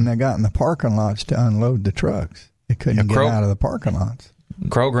 It's when they got in the parking lots to unload the trucks. They couldn't get out of the parking lots.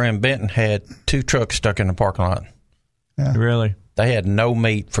 Kroger and Benton had 2 trucks stuck in the parking lot. Yeah. Really? They had no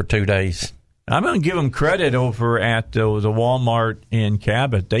meat for 2 days. I'm going to give them credit over at the Walmart in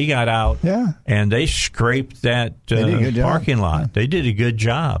Cabot. They got out and they scraped that parking lot. Yeah. They did a good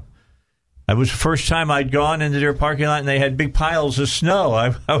job. It was the first time I'd gone into their parking lot and they had big piles of snow.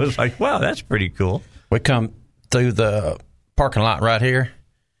 I was like, wow, that's pretty cool. We come through the parking lot right here,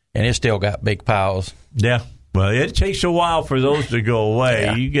 and it still got big piles. Yeah. Well, it takes a while for those to go away.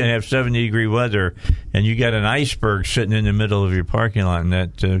 Yeah. You can have 70-degree weather, and you got an iceberg sitting in the middle of your parking lot, and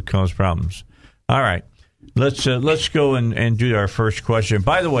that causes problems. All right. Let's go and do our first question.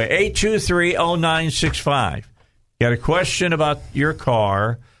 By the way, 823-0965. Got a question about your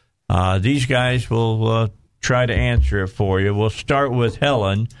car. These guys will try to answer it for you. We'll start with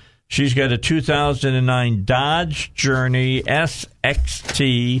Helen. She's got a 2009 Dodge Journey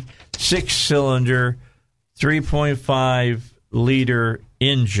SXT 6-cylinder, 3.5-liter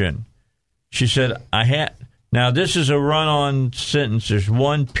engine. She said, now this is a run-on sentence. There's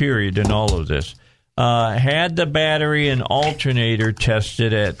one period in all of this. Had the battery and alternator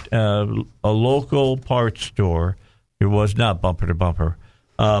tested at a local parts store. It was not bumper to bumper.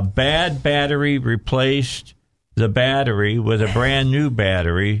 Bad battery, replaced the battery with a brand new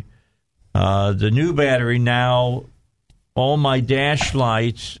battery. The new battery now, all my dash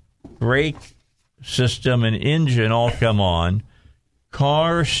lights, brake system, and engine all come on.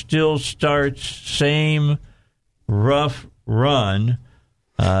 Car still starts same rough run.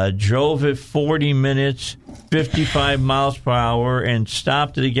 Drove it 40 minutes, 55 miles per hour, and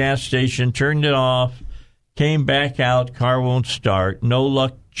stopped at a gas station, turned it off, came back out, car won't start. No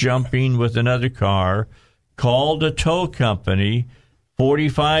luck jumping with another car. Called a tow company,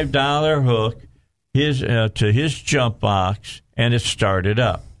 $45 hook to his jump box, and it started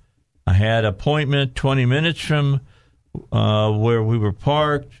up. I had an appointment 20 minutes from where we were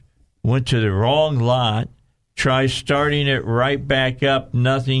parked, went to the wrong lot, tried starting it right back up,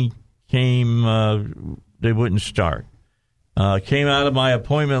 nothing came, they wouldn't start. Came out of my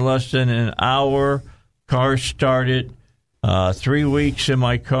appointment less than an hour, car started. 3 weeks in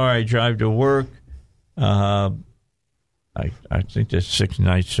my car, I drive to work. I think that's 6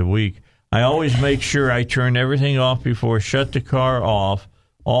 nights a week. I always make sure I turn everything off before shut the car off.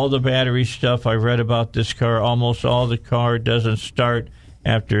 All the battery stuff I read about this car, almost all the car doesn't start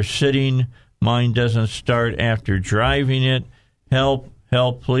after sitting. Mine doesn't start after driving it. Help,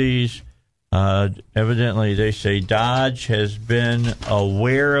 please. Evidently, they say Dodge has been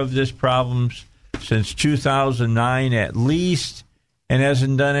aware of this problem since 2009 at least, and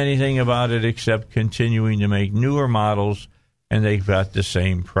hasn't done anything about it except continuing to make newer models, and they've got the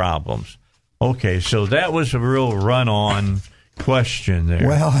same problems. Okay, so that was a real run-on question there.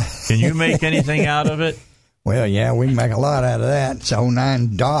 Well, can you make anything out of it? Well, yeah, we can make a lot out of that. It's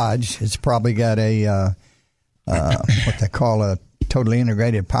 09 Dodge. It's probably got a what they call a totally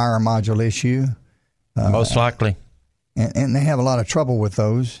integrated power module issue. Most likely. And they have a lot of trouble with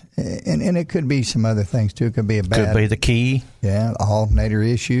those. And it could be some other things, too. It could be could be the key. Yeah, the alternator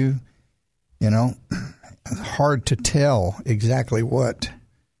issue. You know, hard to tell exactly what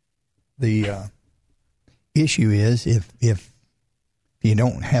the issue is if you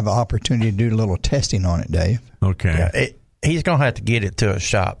don't have an opportunity to do a little testing on it, Dave. Okay. Yeah, he's going to have to get it to a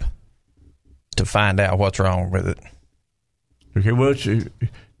shop to find out what's wrong with it. Okay, well,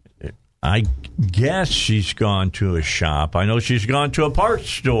 I guess she's gone to a shop. I know she's gone to a parts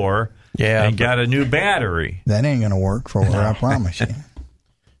store and got a new battery. That ain't going to work for her, I promise you.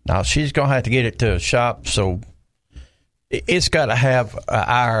 Now, she's going to have to get it to a shop so It's got to have an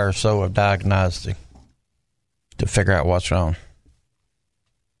hour or so of diagnostic to figure out what's wrong.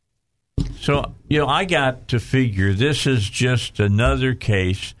 So, I got to figure this is just another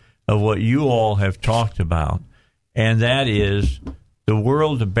case of what you all have talked about, and that is the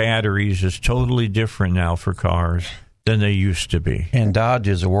world of batteries is totally different now for cars than they used to be. And Dodge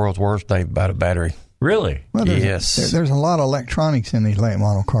is the world's worst, Dave, about a battery. Really? Well, yes. There's a lot of electronics in these late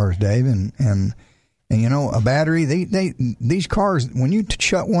model cars, Dave, and a battery. These cars, when you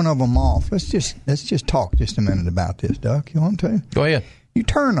shut one of them off, let's just talk just a minute about this, Duck. You want to? Go ahead. You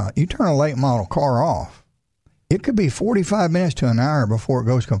turn a late model car off. It could be 45 minutes to an hour before it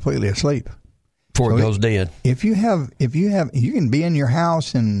goes completely asleep. Before it goes dead. If you can be in your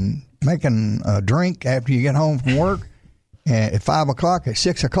house and making a drink after you get home from work. At 5 o'clock, at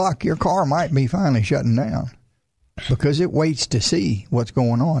 6 o'clock, your car might be finally shutting down because it waits to see what's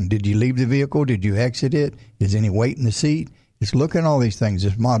going on. Did you leave the vehicle? Did you exit it? Is any weight in the seat? It's looking at all these things.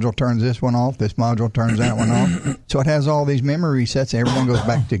 This module turns this one off. This module turns that one off. So it has all these memory resets. Everything goes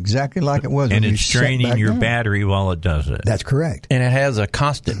back to exactly like it was. And it's draining your battery while it does it. That's correct. And it has a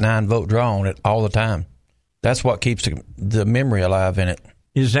constant 9-volt draw on it all the time. That's what keeps the memory alive in it.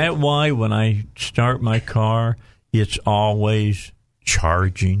 Is that why when I start my car, it's always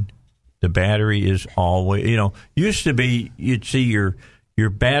charging? The battery is always, used to be, you'd see your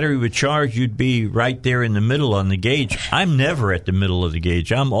battery would charge, you'd be right there in the middle on the gauge. I'm never at the middle of the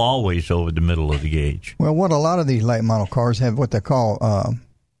gauge. I'm always over the middle of the gauge. Well, what a lot of these late model cars have what they call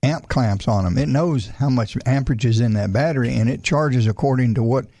amp clamps on them. It knows how much amperage is in that battery, and it charges according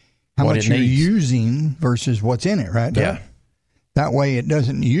to how much you're using versus what's in it, right? Yeah. That way it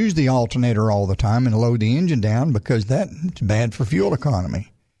doesn't use the alternator all the time and load the engine down because that's bad for fuel economy.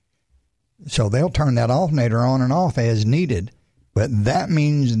 So they'll turn that alternator on and off as needed. But that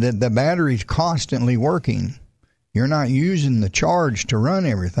means that the battery's constantly working. You're not using the charge to run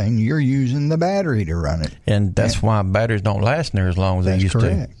everything. You're using the battery to run it. And that's why batteries don't last near as long as they used to.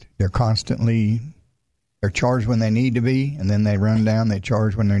 That's correct. They're charged when they need to be, and then they run down. They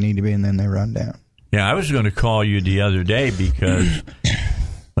charge when they need to be, and then they run down. Yeah, I was going to call you the other day because,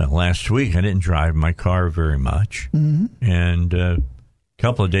 last week I didn't drive my car very much. Mm-hmm. And a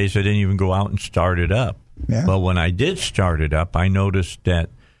couple of days I didn't even go out and start it up. Yeah. But when I did start it up, I noticed that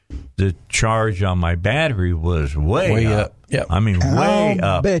the charge on my battery was way up. Yep. I mean, way up.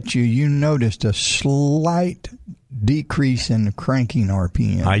 I'll bet you noticed a slight decrease in the cranking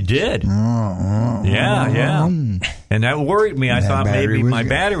RPM. I did. Yeah. And that worried me. I thought maybe my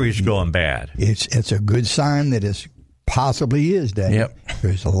battery's going bad. It's a good sign that it possibly is, Dave. Yep.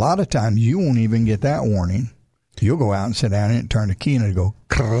 Because a lot of times you won't even get that warning. You'll go out and sit down and turn the key and it'll go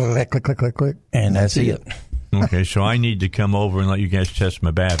click, click, click, click, click. And that's it. Okay, so I need to come over and let you guys test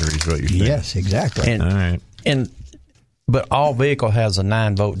my battery is what you're saying. Yes, exactly. All right. But all vehicle has a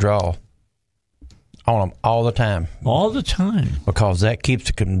 9-volt draw on them all the time. All the time. Because that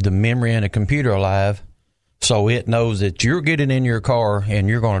keeps the memory in the computer alive, so it knows that you're getting in your car and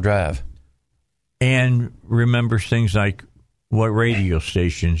you're going to drive. And remembers things like what radio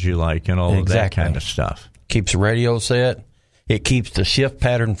stations you like and all of that kind of stuff. Keeps the radio set. It keeps the shift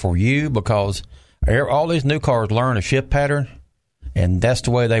pattern for you because all these new cars learn a shift pattern, and that's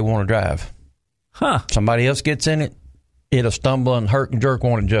the way they want to drive. Huh. Somebody else gets in it, it'll stumble and hurt and jerk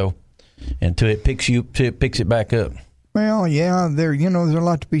one at Joe until it picks it back up. Well, yeah, there's a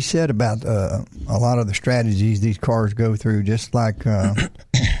lot to be said about a lot of the strategies these cars go through. Just like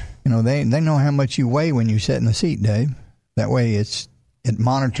they know how much you weigh when you sit in the seat, Dave. That way, it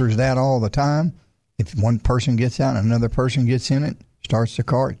monitors that all the time. If one person gets out and another person gets in it, starts the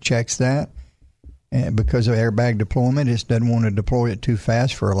car, it checks that. And because of airbag deployment, it doesn't want to deploy it too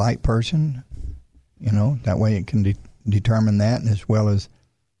fast for a light person. That way it can determine that, as well as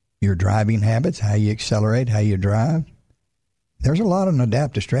your driving habits, how you accelerate, how you drive. There's a lot of an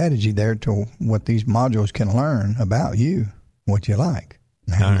adaptive strategy there to what these modules can learn about you, what you like,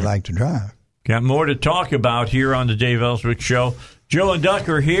 and how you like to drive. Got more to talk about here on the Dave Elswick Show. Joe and Duck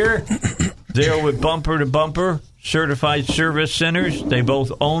are here. They're with Bumper to Bumper Certified Service Centers. They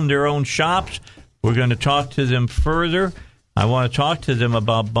both own their own shops. We're going to talk to them further. I want to talk to them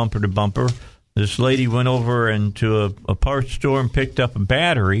about Bumper to Bumper. This lady went over into a parts store and picked up a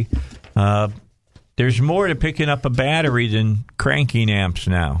battery. There's more to picking up a battery than cranking amps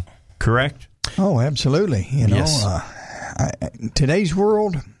now, correct? Oh, absolutely. Yes. Today's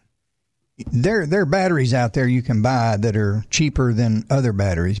world, there are batteries out there you can buy that are cheaper than other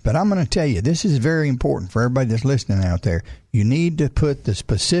batteries. But I'm going to tell you, this is very important for everybody that's listening out there. You need to put the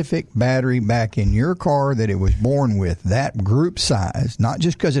specific battery back in your car that it was born with, that group size, not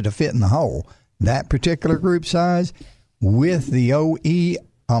just because it'll fit in the hole. That particular group size with the OE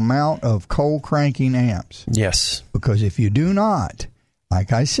amount of cold cranking amps. Yes. Because if you do not,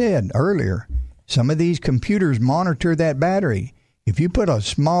 like I said earlier, some of these computers monitor that battery. If you put a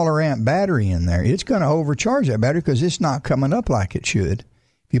smaller amp battery in there, it's going to overcharge that battery because it's not coming up like it should.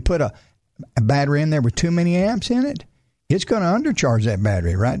 If you put a battery in there with too many amps in it, it's going to undercharge that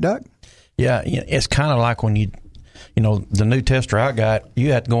battery, right, Duck? Yeah, it's kind of like when the new tester I got,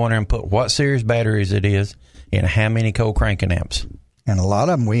 you have to go in there and put what series batteries it is and how many cold cranking amps. And a lot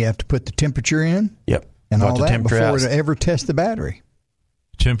of them, we have to put the temperature in. Yep. And all that before to ever test the battery.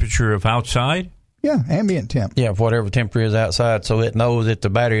 Temperature of outside? Yeah, ambient temp. Yeah, whatever temperature is outside, so it knows if the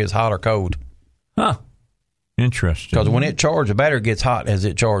battery is hot or cold. Huh. Interesting. Because when it charges, the battery gets hot as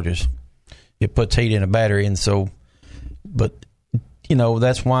it charges. It puts heat in the battery, and so, but,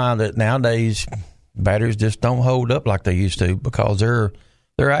 that's why that nowadays batteries just don't hold up like they used to because they're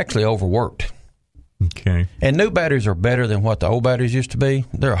actually overworked. Okay. And new batteries are better than what the old batteries used to be.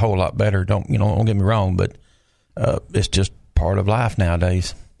 They're a whole lot better. Don't get me wrong, but it's just part of life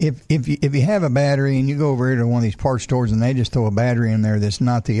nowadays. If you have a battery and you go over here to one of these parts stores and they just throw a battery in there that's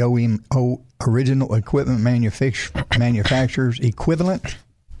not the original equipment manufacturer's equivalent,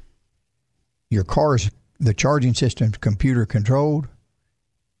 your the charging system's computer controlled.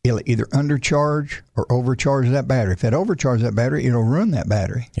 It'll either undercharge or overcharge that battery. If it overcharges that battery, it'll ruin that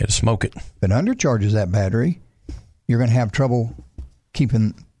battery. It'll smoke it. If it undercharges that battery, you're going to have trouble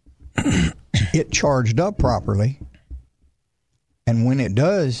keeping it charged up properly. And when it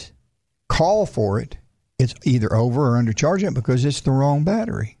does call for it, it's either over or undercharging it because it's the wrong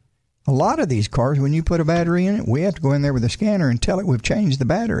battery. A lot of these cars, when you put a battery in it, we have to go in there with a scanner and tell it we've changed the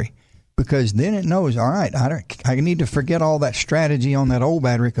battery. Because then it knows, all right, I need to forget all that strategy on that old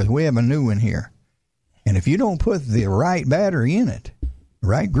battery because we have a new one here. And if you don't put the right battery in it,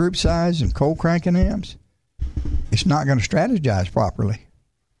 right group size and cold cranking amps, it's not going to strategize properly.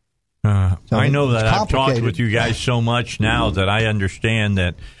 So I know that I've talked with you guys so much now that I understand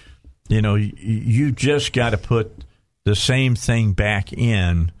that, you just got to put the same thing back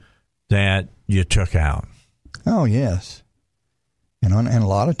in that you took out. Oh, yes. And a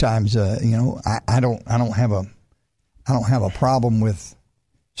lot of times, I don't have a problem with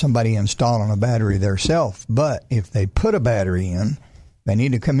somebody installing a battery themselves. But if they put a battery in, they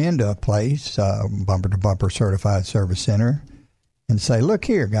need to come into a place, bumper to bumper certified service center, and say, "Look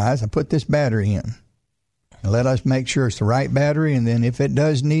here, guys, I put this battery in. And let us make sure it's the right battery. And then if it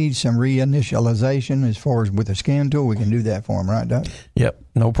does need some reinitialization, as far as with a scan tool, we can do that for them, right, Doug?" Yep,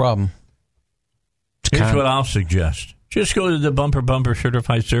 no problem. Here's what I'll suggest. Just go to the Bumper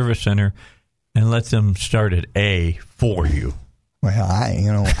Certified Service Center and let them start at A for you. Well,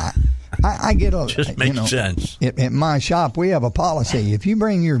 I get a... Just makes sense. At my shop, we have a policy. If you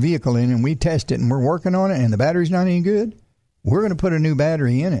bring your vehicle in and we test it and we're working on it and the battery's not any good, we're going to put a new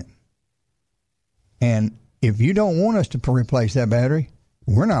battery in it. And if you don't want us to replace that battery,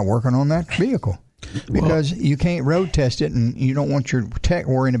 we're not working on that vehicle. Because you can't road test it, and you don't want your tech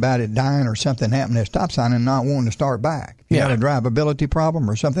worrying about it dying or something happening at a stop sign and not wanting to start back. If you got a drivability problem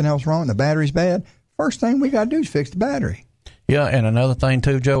or something else wrong, the battery's bad, first thing we got to do is fix the battery. Yeah, and another thing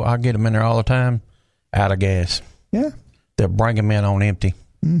too, Joe, I get them in there all the time, out of gas. Yeah. They'll bring them in on empty.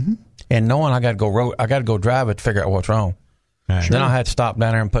 Mm-hmm. And knowing I got to go drive it to figure out what's wrong. Right. Then I had to stop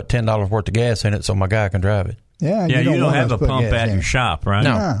down there and put $10 worth of gas in it so my guy can drive it. Yeah, you don't have a pump at your shop, right?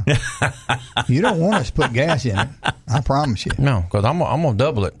 No. You don't want us to put gas in it. I promise you. No, because I'm going to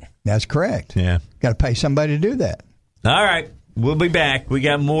double it. That's correct. Yeah. Got to pay somebody to do that. All right. We'll be back. We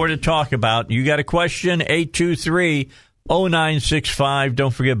got more to talk about. You got a question? 823-0965. Don't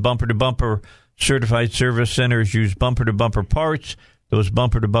forget Bumper to Bumper Certified Service Centers use Bumper to Bumper parts. Those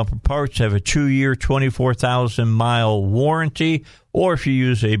Bumper to Bumper parts have a 2-year, 24,000-mile warranty. Or if you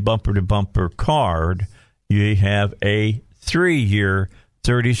use a Bumper to Bumper card, you have a 3-year,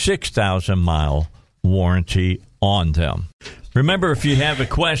 36,000-mile warranty on them. Remember, if you have a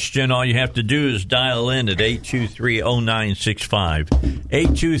question, all you have to do is dial in at 823-0965.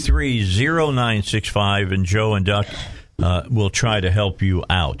 823-0965, and Joe and Duck will try to help you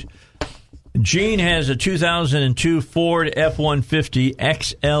out. Gene has a 2002 Ford F-150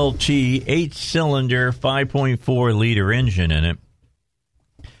 XLT 8-cylinder, 5.4-liter engine in it.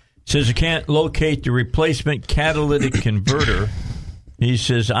 Says he can't locate the replacement catalytic converter. He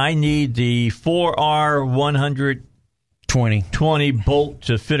says, I need the 4R120 bolt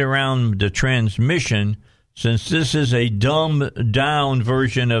to fit around the transmission. Since this is a dumbed-down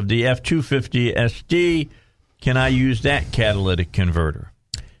version of the F-250 SD, can I use that catalytic converter?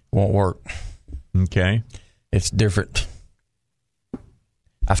 Won't work. Okay. It's different.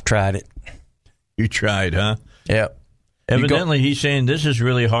 I've tried it. You tried, huh? Yep. Evidently, he's saying this is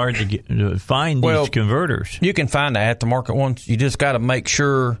really hard to find these converters. You can find the aftermarket ones. You just got to make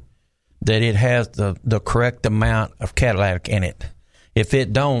sure that it has the correct amount of catalytic in it. If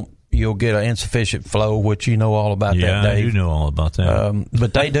it don't, you'll get an insufficient flow, which you know all about that, Dave. Yeah, you know all about that.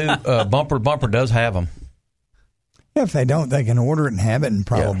 But they do. Bumper to Bumper does have them. Yeah, if they don't, they can order it and have it in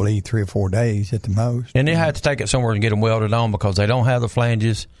probably 3 or 4 days at the most. And they have to take it somewhere and get them welded on because they don't have the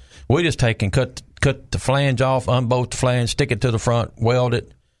flanges. We just take and cut the flange off, unbolt the flange, stick it to the front, weld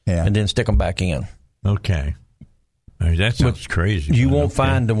it, and then stick them back in. Okay. I mean, that sounds crazy. You won't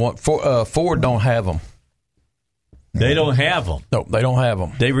find the one. Ford don't have them. They don't have them. No, they don't have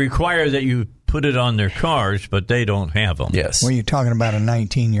them. They require that you put it on their cars, but they don't have them. Yes. Well, you're talking about a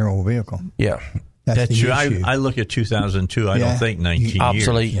 19-year-old vehicle. Yeah. That's the true. issue. I look at 2002. I don't think 19 years.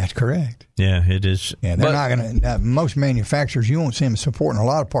 Obsolete. That's correct. Yeah, it is. Yeah, they're not going to. Most manufacturers, you won't see them supporting a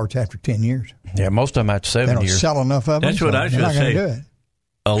lot of parts after 10 years. Yeah, most of them after 7 years. They don't years. sell enough of them. That's what I was going to say. Do it.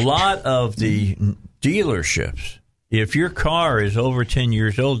 A lot of the dealerships, if your car is over 10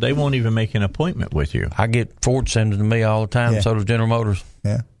 years old, they won't even make an appointment with you. I get Ford sending to me all the time. So does General Motors.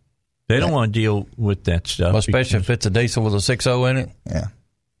 Yeah. They don't want to deal with that stuff. Well, especially if it's a diesel with a 6.0 in it. Yeah.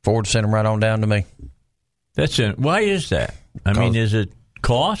 Ford send them right on down to me. That's it. Why is that? I mean, is it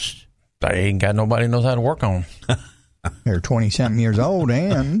cost? They ain't got nobody knows how to work on them. They're 20-something years old,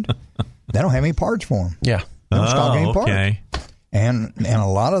 and they don't have any parts for them. Yeah. They don't stock any parts. Okay. And a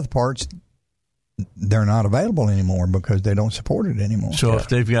lot of the parts, they're not available anymore because they don't support it anymore. So if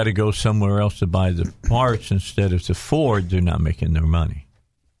they've got to go somewhere else to buy the parts instead of to Ford, they're not making their money.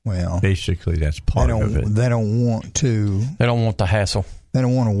 Well, basically, that's part of it. They don't want to. They don't want the hassle. They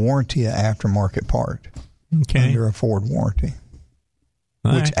don't want to warranty an aftermarket part under a Ford warranty.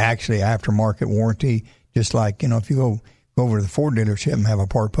 Which actually, aftermarket warranty, just like, if you go over to the Ford dealership and have a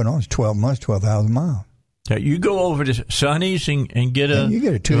part put on, it's 12 months, 12,000 miles. You go over to Sonny's and get you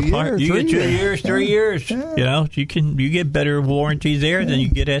get a 2 year, you get 2 years, 3 years. Yeah. You get better warranty there than you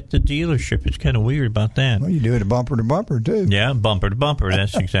get at the dealership. It's kind of weird about that. Well, you do it bumper to bumper too. Yeah, bumper to bumper.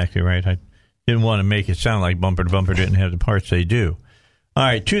 That's exactly right. I didn't want to make it sound like bumper to bumper didn't have the parts they do. All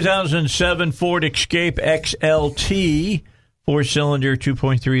right, 2007 Ford Escape XLT, 4-cylinder,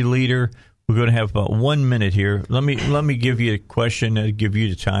 2.3 liter. We're going to have about 1 minute here. Let me give you a question and give you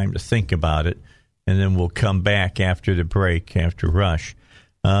the time to think about it, and then we'll come back after the break, after Rush.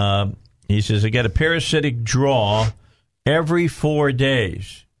 He says, I got a parasitic draw every 4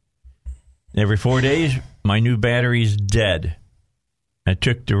 days. Every 4 days, my new battery's dead. I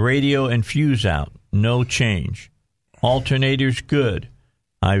took the radio and fuse out. No change. Alternator's good.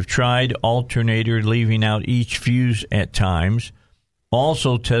 I've tried alternator leaving out each fuse at times.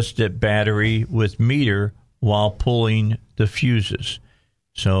 Also tested battery with meter while pulling the fuses.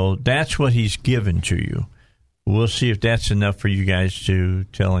 So that's what he's given to you. We'll see if that's enough for you guys to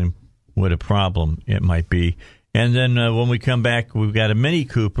tell him what a problem it might be. And then when we come back, we've got a Mini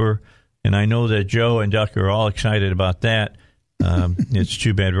Cooper, and I know that Joe and Duck are all excited about that. It's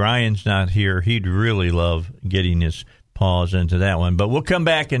too bad Ryan's not here. He'd really love getting his paws into that one. But we'll come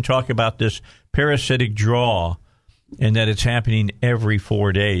back and talk about this parasitic draw and that it's happening every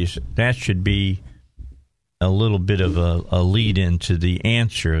 4 days. That should be a little bit of a lead into the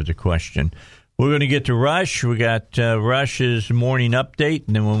answer of the question. We're going to get to Rush. We got Rush's morning update,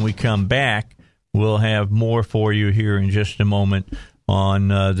 and then when we come back, we'll have more for you here in just a moment on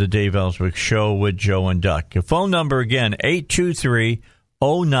the Dave Elswick Show with Joe and Duck. The phone number again,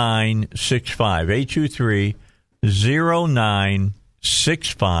 823-0965,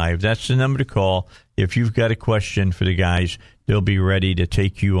 823-0965. That's the number to call. If you've got a question for the guys, they'll be ready to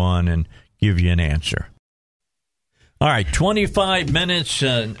take you on and give you an answer. All right, 25 minutes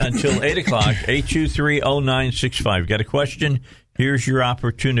until 8 o'clock, 823-0965. Got a question? Here's your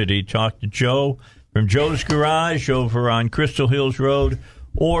opportunity. Talk to Joe from Joe's Garage over on Crystal Hills Road,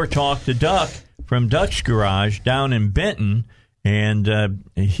 or talk to Duck from Duck's Garage down in Benton, and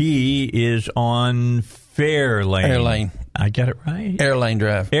he is on Fairlane. Airlane. I got it right? Airlane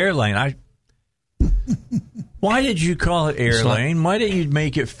Drive. Airlane. Why did you call it Airlane? Why didn't you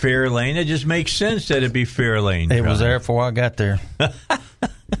make it Fairlane? It just makes sense that it'd be Fairlane. It was there before I got there.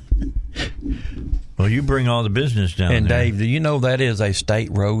 Well, you bring all the business down and there. Dave, do you know that is a state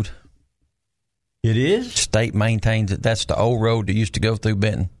road? It is? State maintains it. That's the old road that used to go through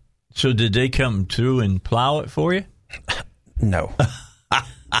Benton. So did they come through and plow it for you? No.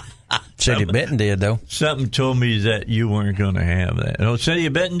 City of Benton did, though. Something told me that you weren't going to have that. Oh, City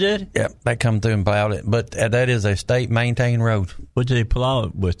of Benton did? Yep, they come through and plowed it. But that is a state-maintained road. What did they plow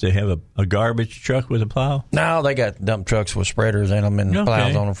it with? They have a garbage truck with a plow? No, they got dump trucks with spreaders in them and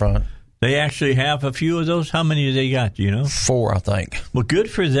plows on the front. They actually have a few of those? How many do they got, do you know? 4, I think. Well, good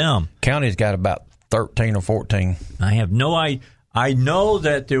for them. County's got about 13 or 14. I have no idea. I know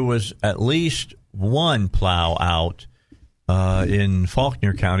that there was at least one plow out in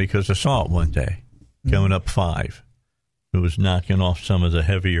Faulkner County because I saw it one day, coming up 5. It was knocking off some of the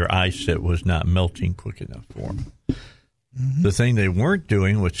heavier ice that was not melting quick enough for them. Mm-hmm. The thing they weren't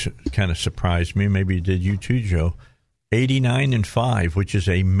doing, which kind of surprised me, maybe it did you too, Joe, 89 and 5, which is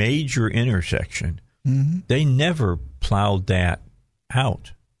a major intersection. Mm-hmm. They never plowed that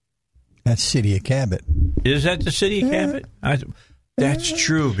out. That's City of Cabot. Is that the City of Cabot? That's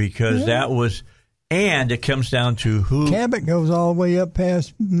true, because that was, and it comes down to who. Cabot goes all the way up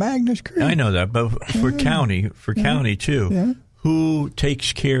past Magnus Creek. I know that, but for county too, who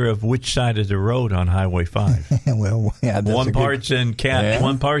takes care of which side of the road on Highway 5? Well, one part's in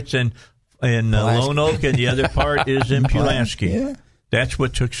one part's in Lone Oak, and the other part is in Pulaski. Yeah. That's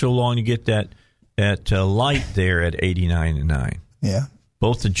what took so long to get that light there at 89 and 9. Yeah.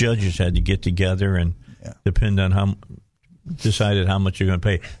 Both the judges had to get together and decided how much you're going to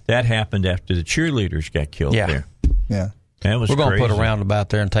pay. That happened after the cheerleaders got killed there. Yeah. That was We're going to crazy. put a roundabout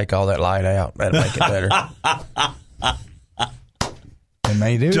there and take all that light out. That'll make it better. They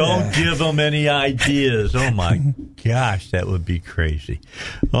may do Don't give them any ideas. Oh, my gosh, that would be crazy.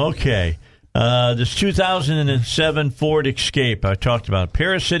 Okay. This 2007 Ford Escape, I talked about.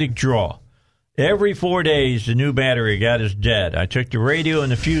 Parasitic draw. Every 4 days, the new battery got us dead. I took the radio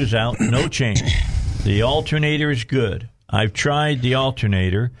and the fuse out. No change. The alternator is good. I've tried the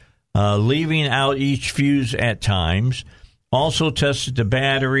alternator, leaving out each fuse at times. Also tested the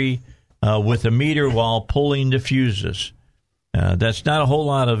battery with a meter while pulling the fuses. That's not a whole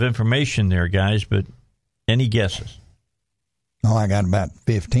lot of information there, guys, but any guesses? Oh, I got about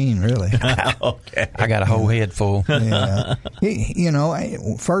 15, really. Okay. I got a whole head full. Yeah.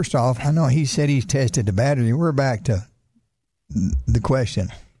 First off, I know he said he's tested the battery. We're back to the question.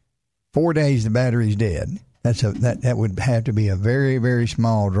 4 days, the battery's dead. That would have to be a very, very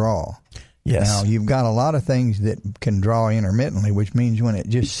small draw. Yes. Now, you've got a lot of things that can draw intermittently, which means when it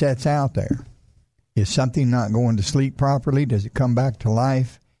just sets out there, is something not going to sleep properly? Does it come back to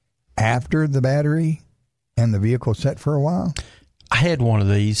life after the battery and the vehicle set for a while? I had one of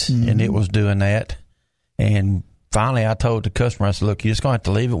these, and it was doing that. And finally, I told the customer, I said, look, you're just going to have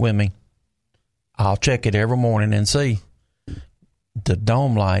to leave it with me. I'll check it every morning and see. The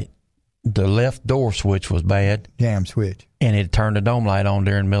dome light, the left door switch was bad. Jam switch. And it turned the dome light on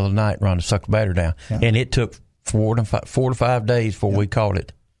during the middle of the night, run to suck the battery down. Yeah. And it took 4 to 5 days before we caught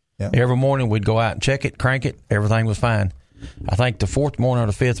it. Yep. Every morning, we'd go out and check it, crank it, everything was fine. I think the 4th morning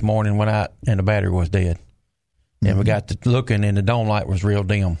or the 5th morning went out, and the battery was dead. And we got to looking, and the dome light was real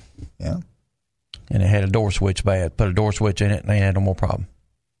dim. Yeah. And it had a door switch bad. Put a door switch in it, and they had no more problem.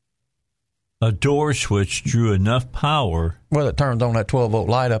 A door switch drew enough power. Well, it turns on that 12-volt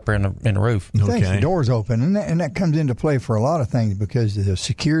light up there in the roof. Thanks, the door's open, and that comes into play for a lot of things because of the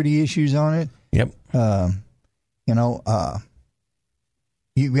security issues on it. Yep.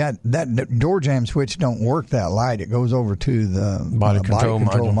 You got that door jam switch don't work that light. It goes over to the body control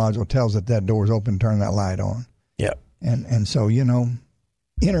module. Tells it that door's open. Turn that light on. Yep. And so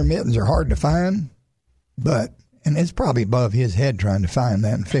intermittents are hard to find, and it's probably above his head trying to find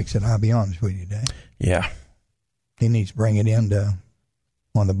that and fix it. I'll be honest with you, Dave. Yeah. He needs to bring it into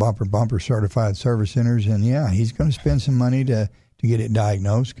one of the bumper certified service centers, and he's going to spend some money to get it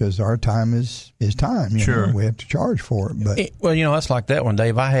diagnosed because our time is time. Sure. We have to charge for it. But that's like that one,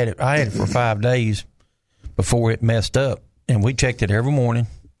 Dave. I had it for 5 days before it messed up, and we checked it every morning.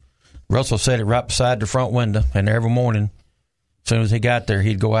 Russell set it right beside the front window, and every morning, as soon as he got there,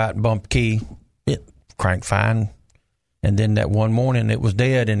 he'd go out and bump the key. It cranked fine. And then that one morning, it was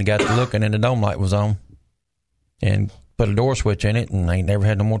dead, and he got to looking, and the dome light was on. And put a door switch in it, and I ain't never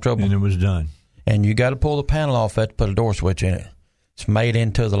had no more trouble. And it was done. And you got to pull the panel off that to put a door switch in it. It's made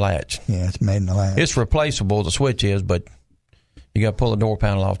into the latch. Yeah, it's made in the latch. It's replaceable, the switch is, but you got to pull the door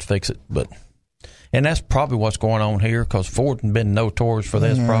panel off to fix it. And that's probably what's going on here because Ford has been notorious for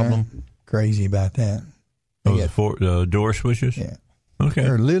this problem. Crazy about that. The door switches? Yeah. Okay.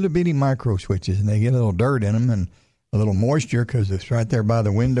 They're little bitty micro switches, and they get a little dirt in them and a little moisture because it's right there by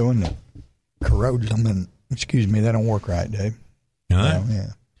the window and it corrodes them. And, they don't work right, Dave. All right.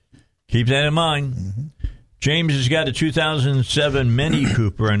 Yeah. Keep that in mind. Mm-hmm. James has got a 2007 Mini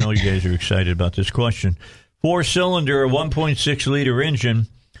Cooper. I know you guys are excited about this question. 4-cylinder, 1.6-liter engine.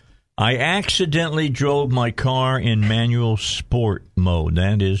 I accidentally drove my car in manual sport mode.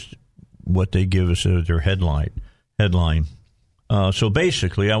 That is what they give us as their headline. So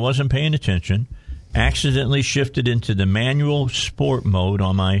basically, I wasn't paying attention, accidentally shifted into the manual sport mode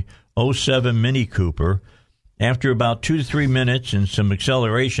on my 07 Mini Cooper. After about 2 to 3 minutes and some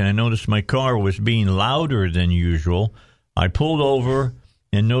acceleration, I noticed my car was being louder than usual. I pulled over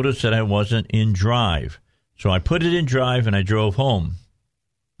and noticed that I wasn't in drive. So I put it in drive and I drove home.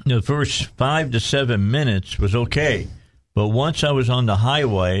 The first 5 to 7 minutes was okay, but once I was on the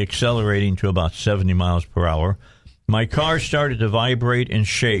highway, accelerating to about 70 miles per hour, my car started to vibrate and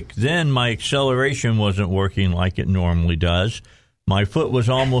shake. Then my acceleration wasn't working like it normally does. My foot was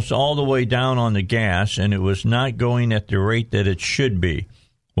almost all the way down on the gas, and it was not going at the rate that it should be.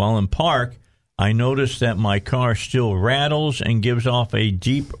 While in park, I noticed that my car still rattles and gives off a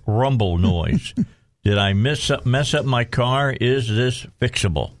deep rumble noise. Did I mess up my car? Is this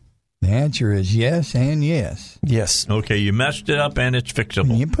fixable? The answer is yes and yes. Yes. Okay, you messed it up and it's fixable.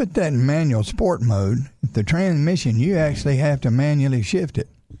 When you put that in manual sport mode, the transmission, you actually have to manually shift it.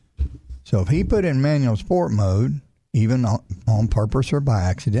 So if he put it in manual sport mode, even on purpose or by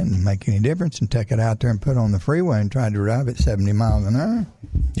accident, didn't make any difference, and took it out there and put it on the freeway and tried to drive at 70 miles an hour.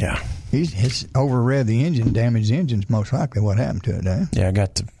 Yeah. He's over-revved the engine, damaged the engine's most likely what happened to it, eh? Yeah, I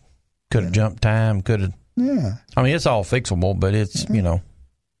could have jumped time, could have. Yeah. I mean, it's all fixable, but it's,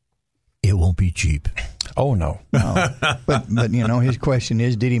 It won't be cheap. Oh, no. But his question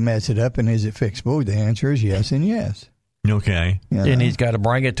is, did he mess it up and is it fixable? The answer is yes and yes. Okay. And he's got to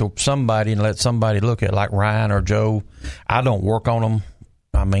bring it to somebody and let somebody look at it, like Ryan or Joe. I don't work on them.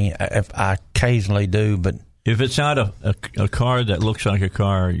 I mean, I occasionally do, but... If it's not a car that looks like a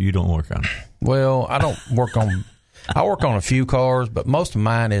car, you don't work on it. Well, I don't work on... I work on a few cars, but most of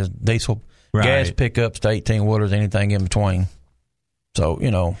mine is diesel, gas pickups to 18-wheelers, anything in between. So,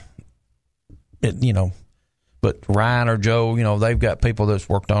 but Ryan or Joe, they've got people that's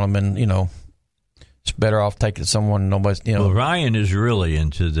worked on them, and, it's better off taking someone nobody's, Well, Ryan is really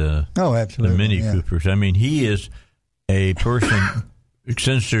into the Mini Coopers. I mean, he is a person,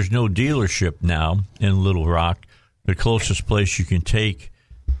 since there's no dealership now in Little Rock, the closest place you can take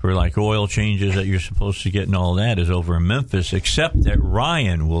for like oil changes that you're supposed to get and all that is over in Memphis, except that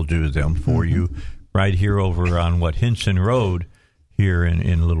Ryan will do them for you right here over on Hinson Road here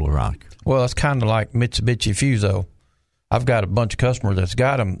in Little Rock. Well, it's kind of like Mitsubishi Fuso. I've got a bunch of customers that's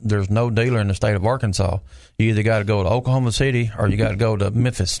got them. There's no dealer in the state of Arkansas. You either got to go to Oklahoma City or you got to go to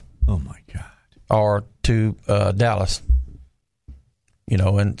Memphis. Oh, my God. Or to Dallas.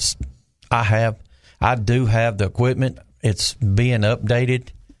 And I do have the equipment. It's being updated.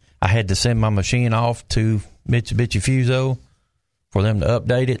 I had to send my machine off to Mitsubishi Fuso for them to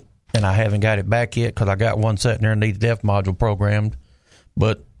update it, and I haven't got it back yet because I got one sitting there and needs the F module programmed.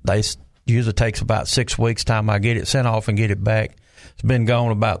 But they usually takes about 6 weeks time I get it sent off and get it back. It's been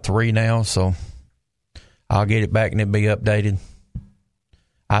gone about 3 now, so I'll get it back and it'll be updated.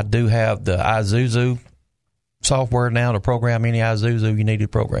 I do have the Isuzu software now to program any Isuzu you need to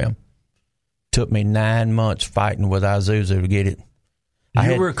program. Took me 9 months fighting with Isuzu to get it.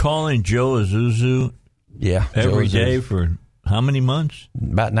 You were calling Joe Isuzu every day for how many months?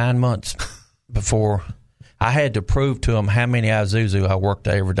 About 9 months before I had to prove to them how many Isuzu I worked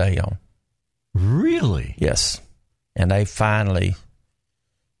every day on. Really? Yes. And they finally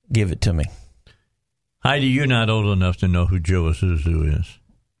give it to me. Heidi, you're not old enough to know who Joe Isuzu is.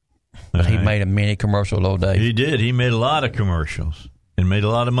 But he made a mini commercial all day. He did. He made a lot of commercials and made a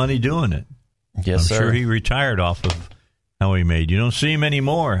lot of money doing it. Yes, I'm sure he retired off of how he made. You don't see him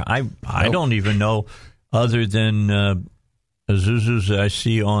anymore. I don't even know, other than Isuzus that I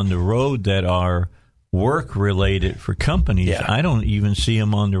see on the road that are work-related for companies. Yeah. I don't even see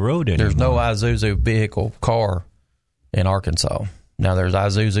them on the road anymore. There's no Isuzu vehicle car in Arkansas. Now, there's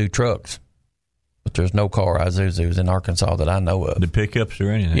Isuzu trucks, but there's no car Isuzus in Arkansas that I know of. The pickups or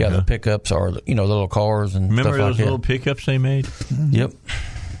anything? Yeah, the pickups are, little cars and Remember stuff like that. Remember those little pickups they made? Yep.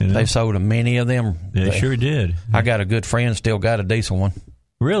 They sold many of them. They sure did. I got a good friend, still got a diesel one.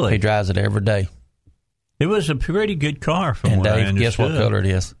 Really? He drives it every day. It was a pretty good car from what I understood. Guess what color it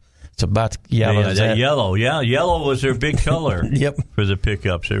is? It's about yellow. Yeah, yellow. Yeah, yellow was their big color. Yep. For the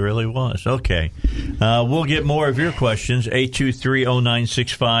pickups. It really was. Okay. We'll get more of your questions,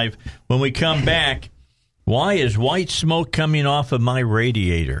 823-0965. When we come back, why is white smoke coming off of my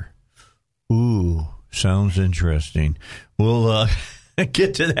radiator? Ooh, sounds interesting. We'll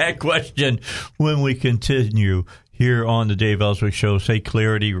get to that question when we continue here on the Dave Elswick Show. Say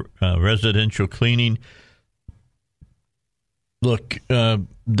Clarity Residential Cleaning. Look,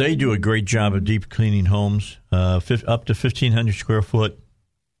 they do a great job of deep cleaning homes. Up to 1,500 square foot,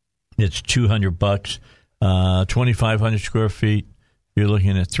 it's $200. 2,500 square feet, you're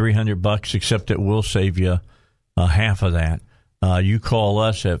looking at $300. Except it will save you half of that. You call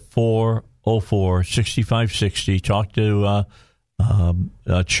us at 404-6560. Talk to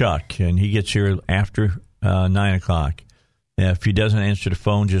Chuck, and he gets here after 9 o'clock. If he doesn't answer the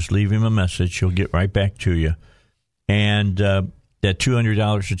phone, just leave him a message. He'll get right back to you. And that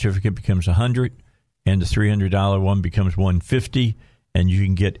 $200 certificate becomes $100, and the $300 one becomes $150, and you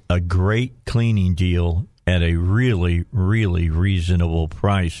can get a great cleaning deal at a really, really reasonable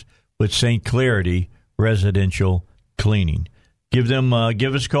price with St. Clarity Residential Cleaning. Give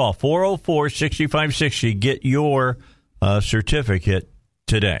us a call, 404-6560. Get your certificate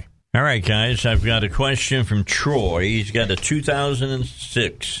today. All right, guys, I've got a question from Troy. He's got a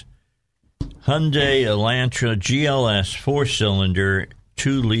 2006 Hyundai Elantra GLS 4-cylinder,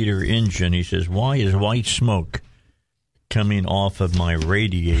 2-liter engine. He says, why is white smoke coming off of my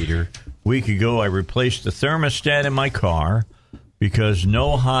radiator? A week ago, I replaced the thermostat in my car because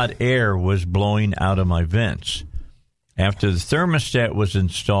no hot air was blowing out of my vents. After the thermostat was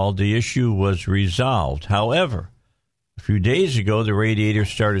installed, the issue was resolved. However, a few days ago, the radiator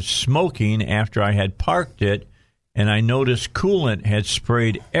started smoking after I had parked it, and I noticed coolant had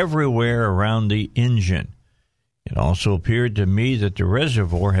sprayed everywhere around the engine. It also appeared to me that the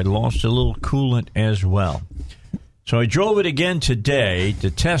reservoir had lost a little coolant as well. So I drove it again today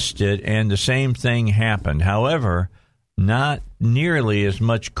to test it, and the same thing happened. However, not nearly as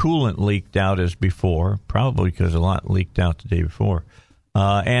much coolant leaked out as before, probably because a lot leaked out the day before.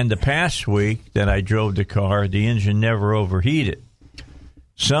 And the past week that I drove the car, the engine never overheated.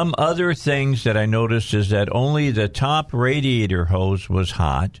 Some other things that I noticed is that only the top radiator hose was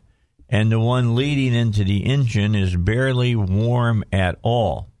hot, and the one leading into the engine is barely warm at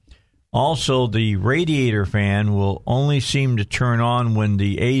all. Also, the radiator fan will only seem to turn on when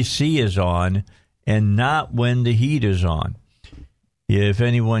the AC is on and not when the heat is on. If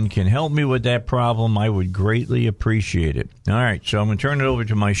anyone can help me with that problem, I would greatly appreciate it. All right, so I'm going to turn it over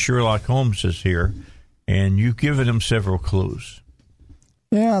to my Sherlock Holmeses here, and you've given them several clues.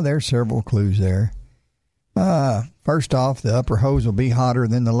 Yeah, there's several clues there. First off, the upper hose will be hotter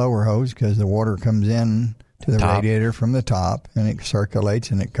than the lower hose because the water comes in to the radiator from the top, and it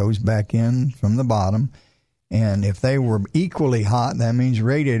circulates, and it goes back in from the bottom. And if they were equally hot, that means the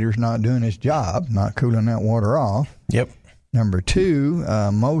radiator's not doing its job, not cooling that water off. Yep. Number two,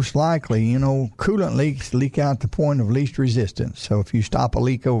 most likely, coolant leaks leak out the point of least resistance. So if you stop a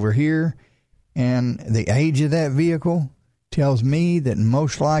leak over here, and the age of that vehicle tells me that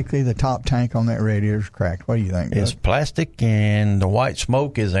most likely the top tank on that radiator is cracked. What do you think, Doug? It's plastic, and the white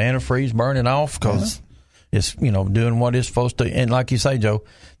smoke is antifreeze burning off because it's, doing what it's supposed to. And like you say, Joe,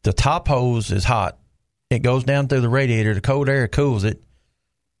 the top hose is hot. It goes down through the radiator. The cold air cools it.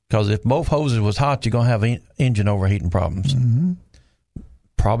 Because if both hoses was hot, you're going to have engine overheating problems. Mm-hmm.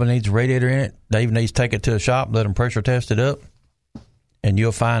 Probably needs a radiator in it. Dave needs to take it to a shop, let them pressure test it up, and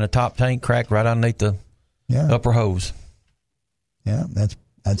you'll find a top tank cracked right underneath the upper hose. Yeah,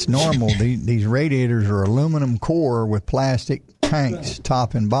 that's normal. These radiators are aluminum core with plastic tanks,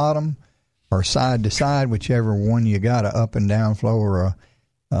 top and bottom, or side to side, whichever one you got, a up and down flow or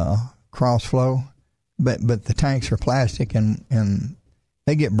a cross flow. But the tanks are plastic, and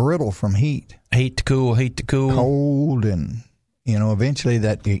they get brittle from heat. Heat to cool. Cold, and, eventually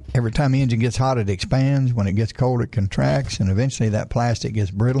every time the engine gets hot, it expands. When it gets cold, it contracts, and eventually that plastic gets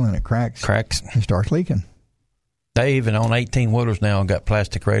brittle and it cracks. And starts leaking. They even on 18-wheelers now got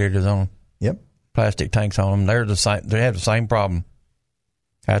plastic radiators on them. Yep. Plastic tanks on them. They're the same. They have the same problem.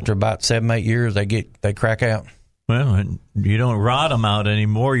 After about 7-8 years, they crack out. Well, you don't rot them out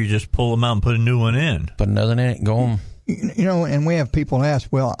anymore. You just pull them out and put a new one in. Put another in it, go on. And we have people ask,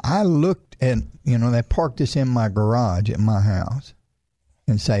 well, I looked at, they parked this in my garage at my house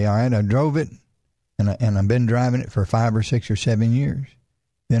and say, all right, I drove it and I've been driving it for 5 or 6 or 7 years.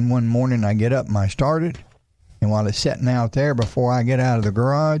 Then one morning I get up and I start it, and while it's sitting out there, before I get out of the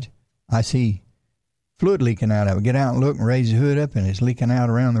garage, I see fluid leaking out of it. Get out and look and raise the hood up, and it's leaking out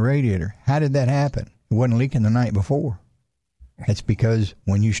around the radiator. How did that happen? It wasn't leaking the night before. That's because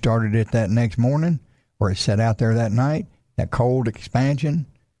when you started it that next morning, or it sat out there that night, that cold contraction,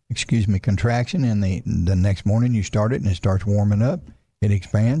 and the next morning you start it and it starts warming up, it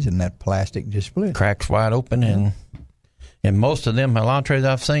expands, and that plastic just splits. Cracks wide open, and most of them Elantras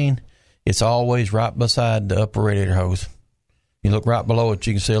I've seen, it's always right beside the upper radiator hose. You look right below it,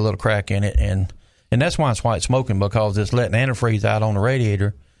 you can see a little crack in it, and that's why it's white smoking, because it's letting antifreeze out on the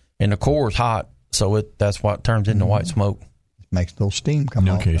radiator, and the core is hot, so that's what turns into white smoke. Makes a little steam come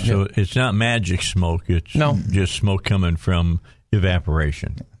off. Okay, so it's not magic smoke. It's just smoke coming from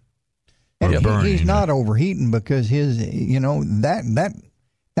evaporation. And he's not overheating because his, that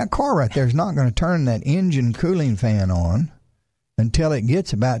car right there is not going to turn that engine cooling fan on until it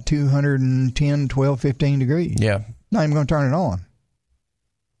gets about 210, 12, 15 degrees. Yeah. Not even going to turn it on.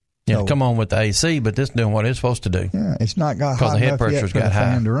 Yeah, come on with the AC, but this is doing what it's supposed to do. Yeah, it's not got hot the head enough yet pressure's for the got high.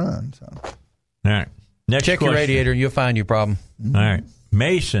 fan to run. So. All right. Next Check question. your radiator, you'll find your problem. All right.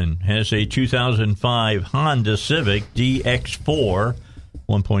 Mason has a 2005 Honda Civic DX4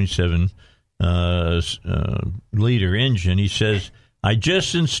 1.7 liter engine. He says, I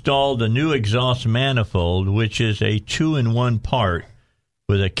just installed a new exhaust manifold, which is a 2-in-1 part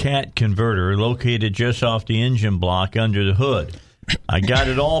with a cat converter located just off the engine block under the hood. I got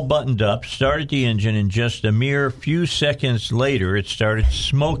it all buttoned up, started the engine, and just a mere few seconds later, it started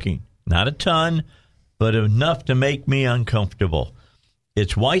smoking. Not a ton, but enough to make me uncomfortable.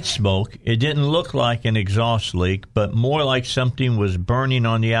 It's white smoke. It didn't look like an exhaust leak, but more like something was burning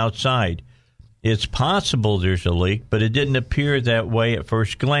on the outside. It's possible there's a leak, but it didn't appear that way at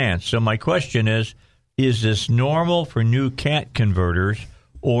first glance. So my question is this normal for new cat converters,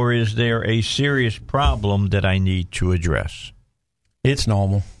 or is there a serious problem that I need to address? It's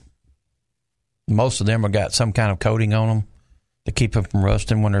normal. Most of them have got some kind of coating on them to keep them from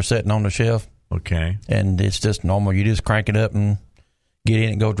rusting when they're sitting on the shelf. Okay. And it's just normal. You just crank it up and get in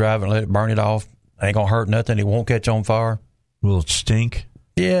and go drive it and let it burn it off. Ain't going to hurt nothing. It won't catch on fire. Will it stink?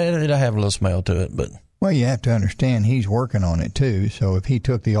 Yeah, it'll have a little smell to it. But Well, you have to understand he's working on it, too. So if he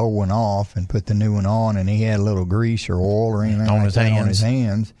took the old one off and put the new one on and he had a little grease or oil or anything on his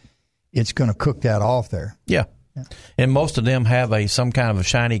hands, it's going to cook that off there. Yeah. And most of them have some kind of a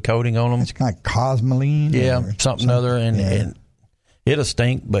shiny coating on them. It's kind of cosmoline. Yeah, something other. And it'll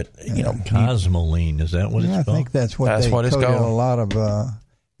stink, but, you know. Cosmoline, is that what it's called? I think that's what it's coated called. A lot of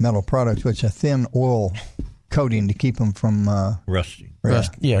metal products, which is a thin oil coating to keep them from rusting.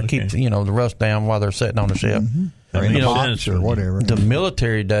 Keep the rust down while they're sitting on the shelf. Or in the box or whatever. The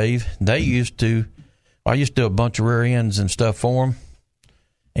military, Dave, I used to do a bunch of rear ends and stuff for them,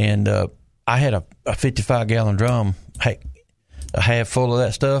 and I had a 55-gallon drum, a half full of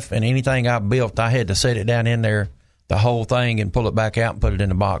that stuff, and anything I built, I had to set it down in there, the whole thing, and pull it back out and put it in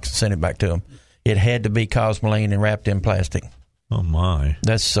the box and send it back to them. It had to be cosmoline and wrapped in plastic. Oh, my.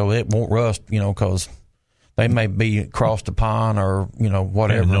 That's so it won't rust, because they may be across the pond or,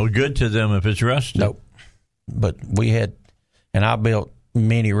 whatever. No good to them if it's rusted. Nope. But I built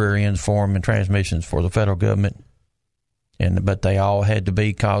many rear ends for them and transmissions for the federal government, but they all had to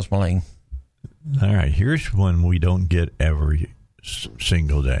be cosmoline. All right, here's one we don't get every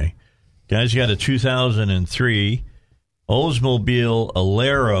single day. Guys got a 2003 Oldsmobile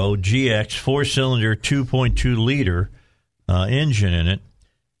Alero GX 4-cylinder 2.2 liter engine in it.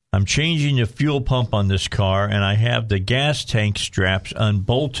 I'm changing the fuel pump on this car, and I have the gas tank straps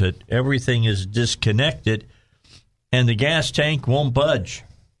unbolted. Everything is disconnected, and the gas tank won't budge.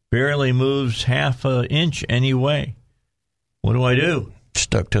 Barely moves half an inch anyway. What do I do?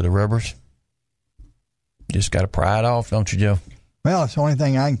 Stuck to the rubbers. Just got to pry it off, don't you, Joe? Well, it's the only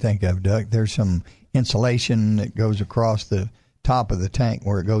thing I can think of, Doug. There's some insulation that goes across the top of the tank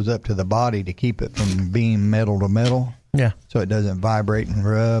where it goes up to the body to keep it from being metal to metal. Yeah. So it doesn't vibrate and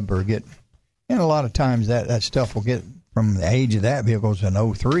rub or get... And a lot of times that stuff will get from the age of that vehicle is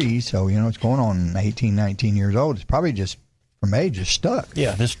an 03, so, it's going on 18, 19 years old. It's probably just from age is stuck.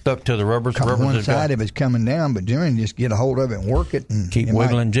 Yeah, just stuck to the rubbers. One side of it's coming down, but generally just get a hold of it and work it. And keep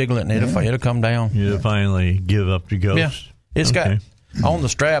wiggling, jiggling, and it'll come down. You'll finally give up the ghost. Yeah. It's got, on the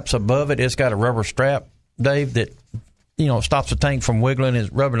straps above it, it's got a rubber strap, Dave, that, stops the tank from wiggling. It's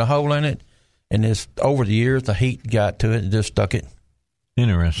rubbing a hole in it. And this, over the years, the heat got to it and just stuck it.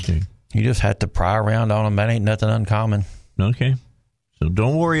 Interesting. You just had to pry around on them. That ain't nothing uncommon. Okay. So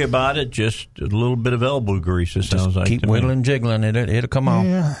don't worry about it. Just a little bit of elbow grease, it sounds like. Keep wiggling, jiggling. It'll come off.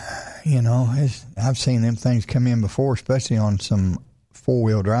 Yeah. I've seen them things come in before, especially on some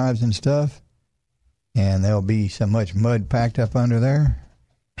four-wheel drives and stuff. And there'll be so much mud packed up under there.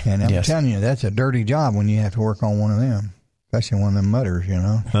 And I'm telling you, that's a dirty job when you have to work on one of them. Especially one of them mutters,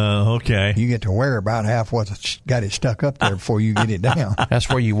 Okay. You get to wear about half what's got it stuck up there before you get it down. That's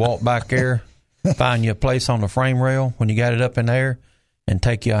where you walk back there, find you a place on the frame rail when you got it up in there, and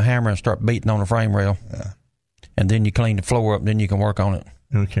take you a hammer and start beating on the frame rail. Yeah. And then you clean the floor up, then you can work on it.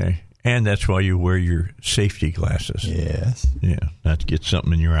 Okay. And that's why you wear your safety glasses. Yes. Yeah, not to get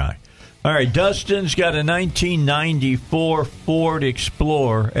something in your eye. All right, Dustin's got a 1994 Ford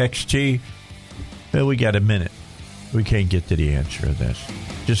Explorer XT. Well, we got a minute. We can't get to the answer of this.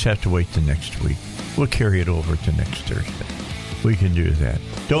 Just have to wait till next week. We'll carry it over to next Thursday. We can do that.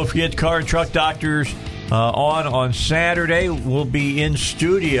 Don't forget Car and Truck Doctors on Saturday. We'll be in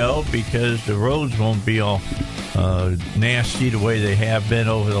studio because the roads won't be all nasty the way they have been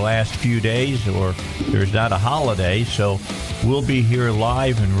over the last few days, or there's not a holiday. So we'll be here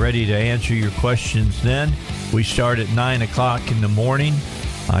live and ready to answer your questions then. We start at 9 o'clock in the morning.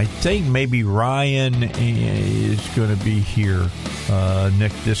 I think maybe Ryan is going to be here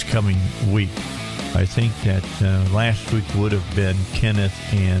this coming week. I think that last week would have been Kenneth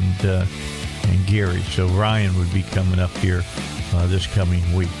and Gary, so Ryan would be coming up here this coming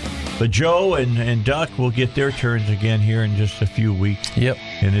week. But Joe and Duck will get their turns again here in just a few weeks. Yep.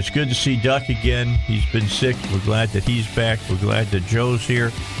 And it's good to see Duck again. He's been sick. We're glad that he's back. We're glad that Joe's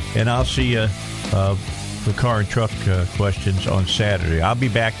here. And I'll see you for car and truck questions on Saturday. I'll be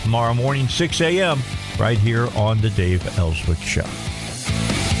back tomorrow morning, 6 a.m., right here on the Dave Elswick Show.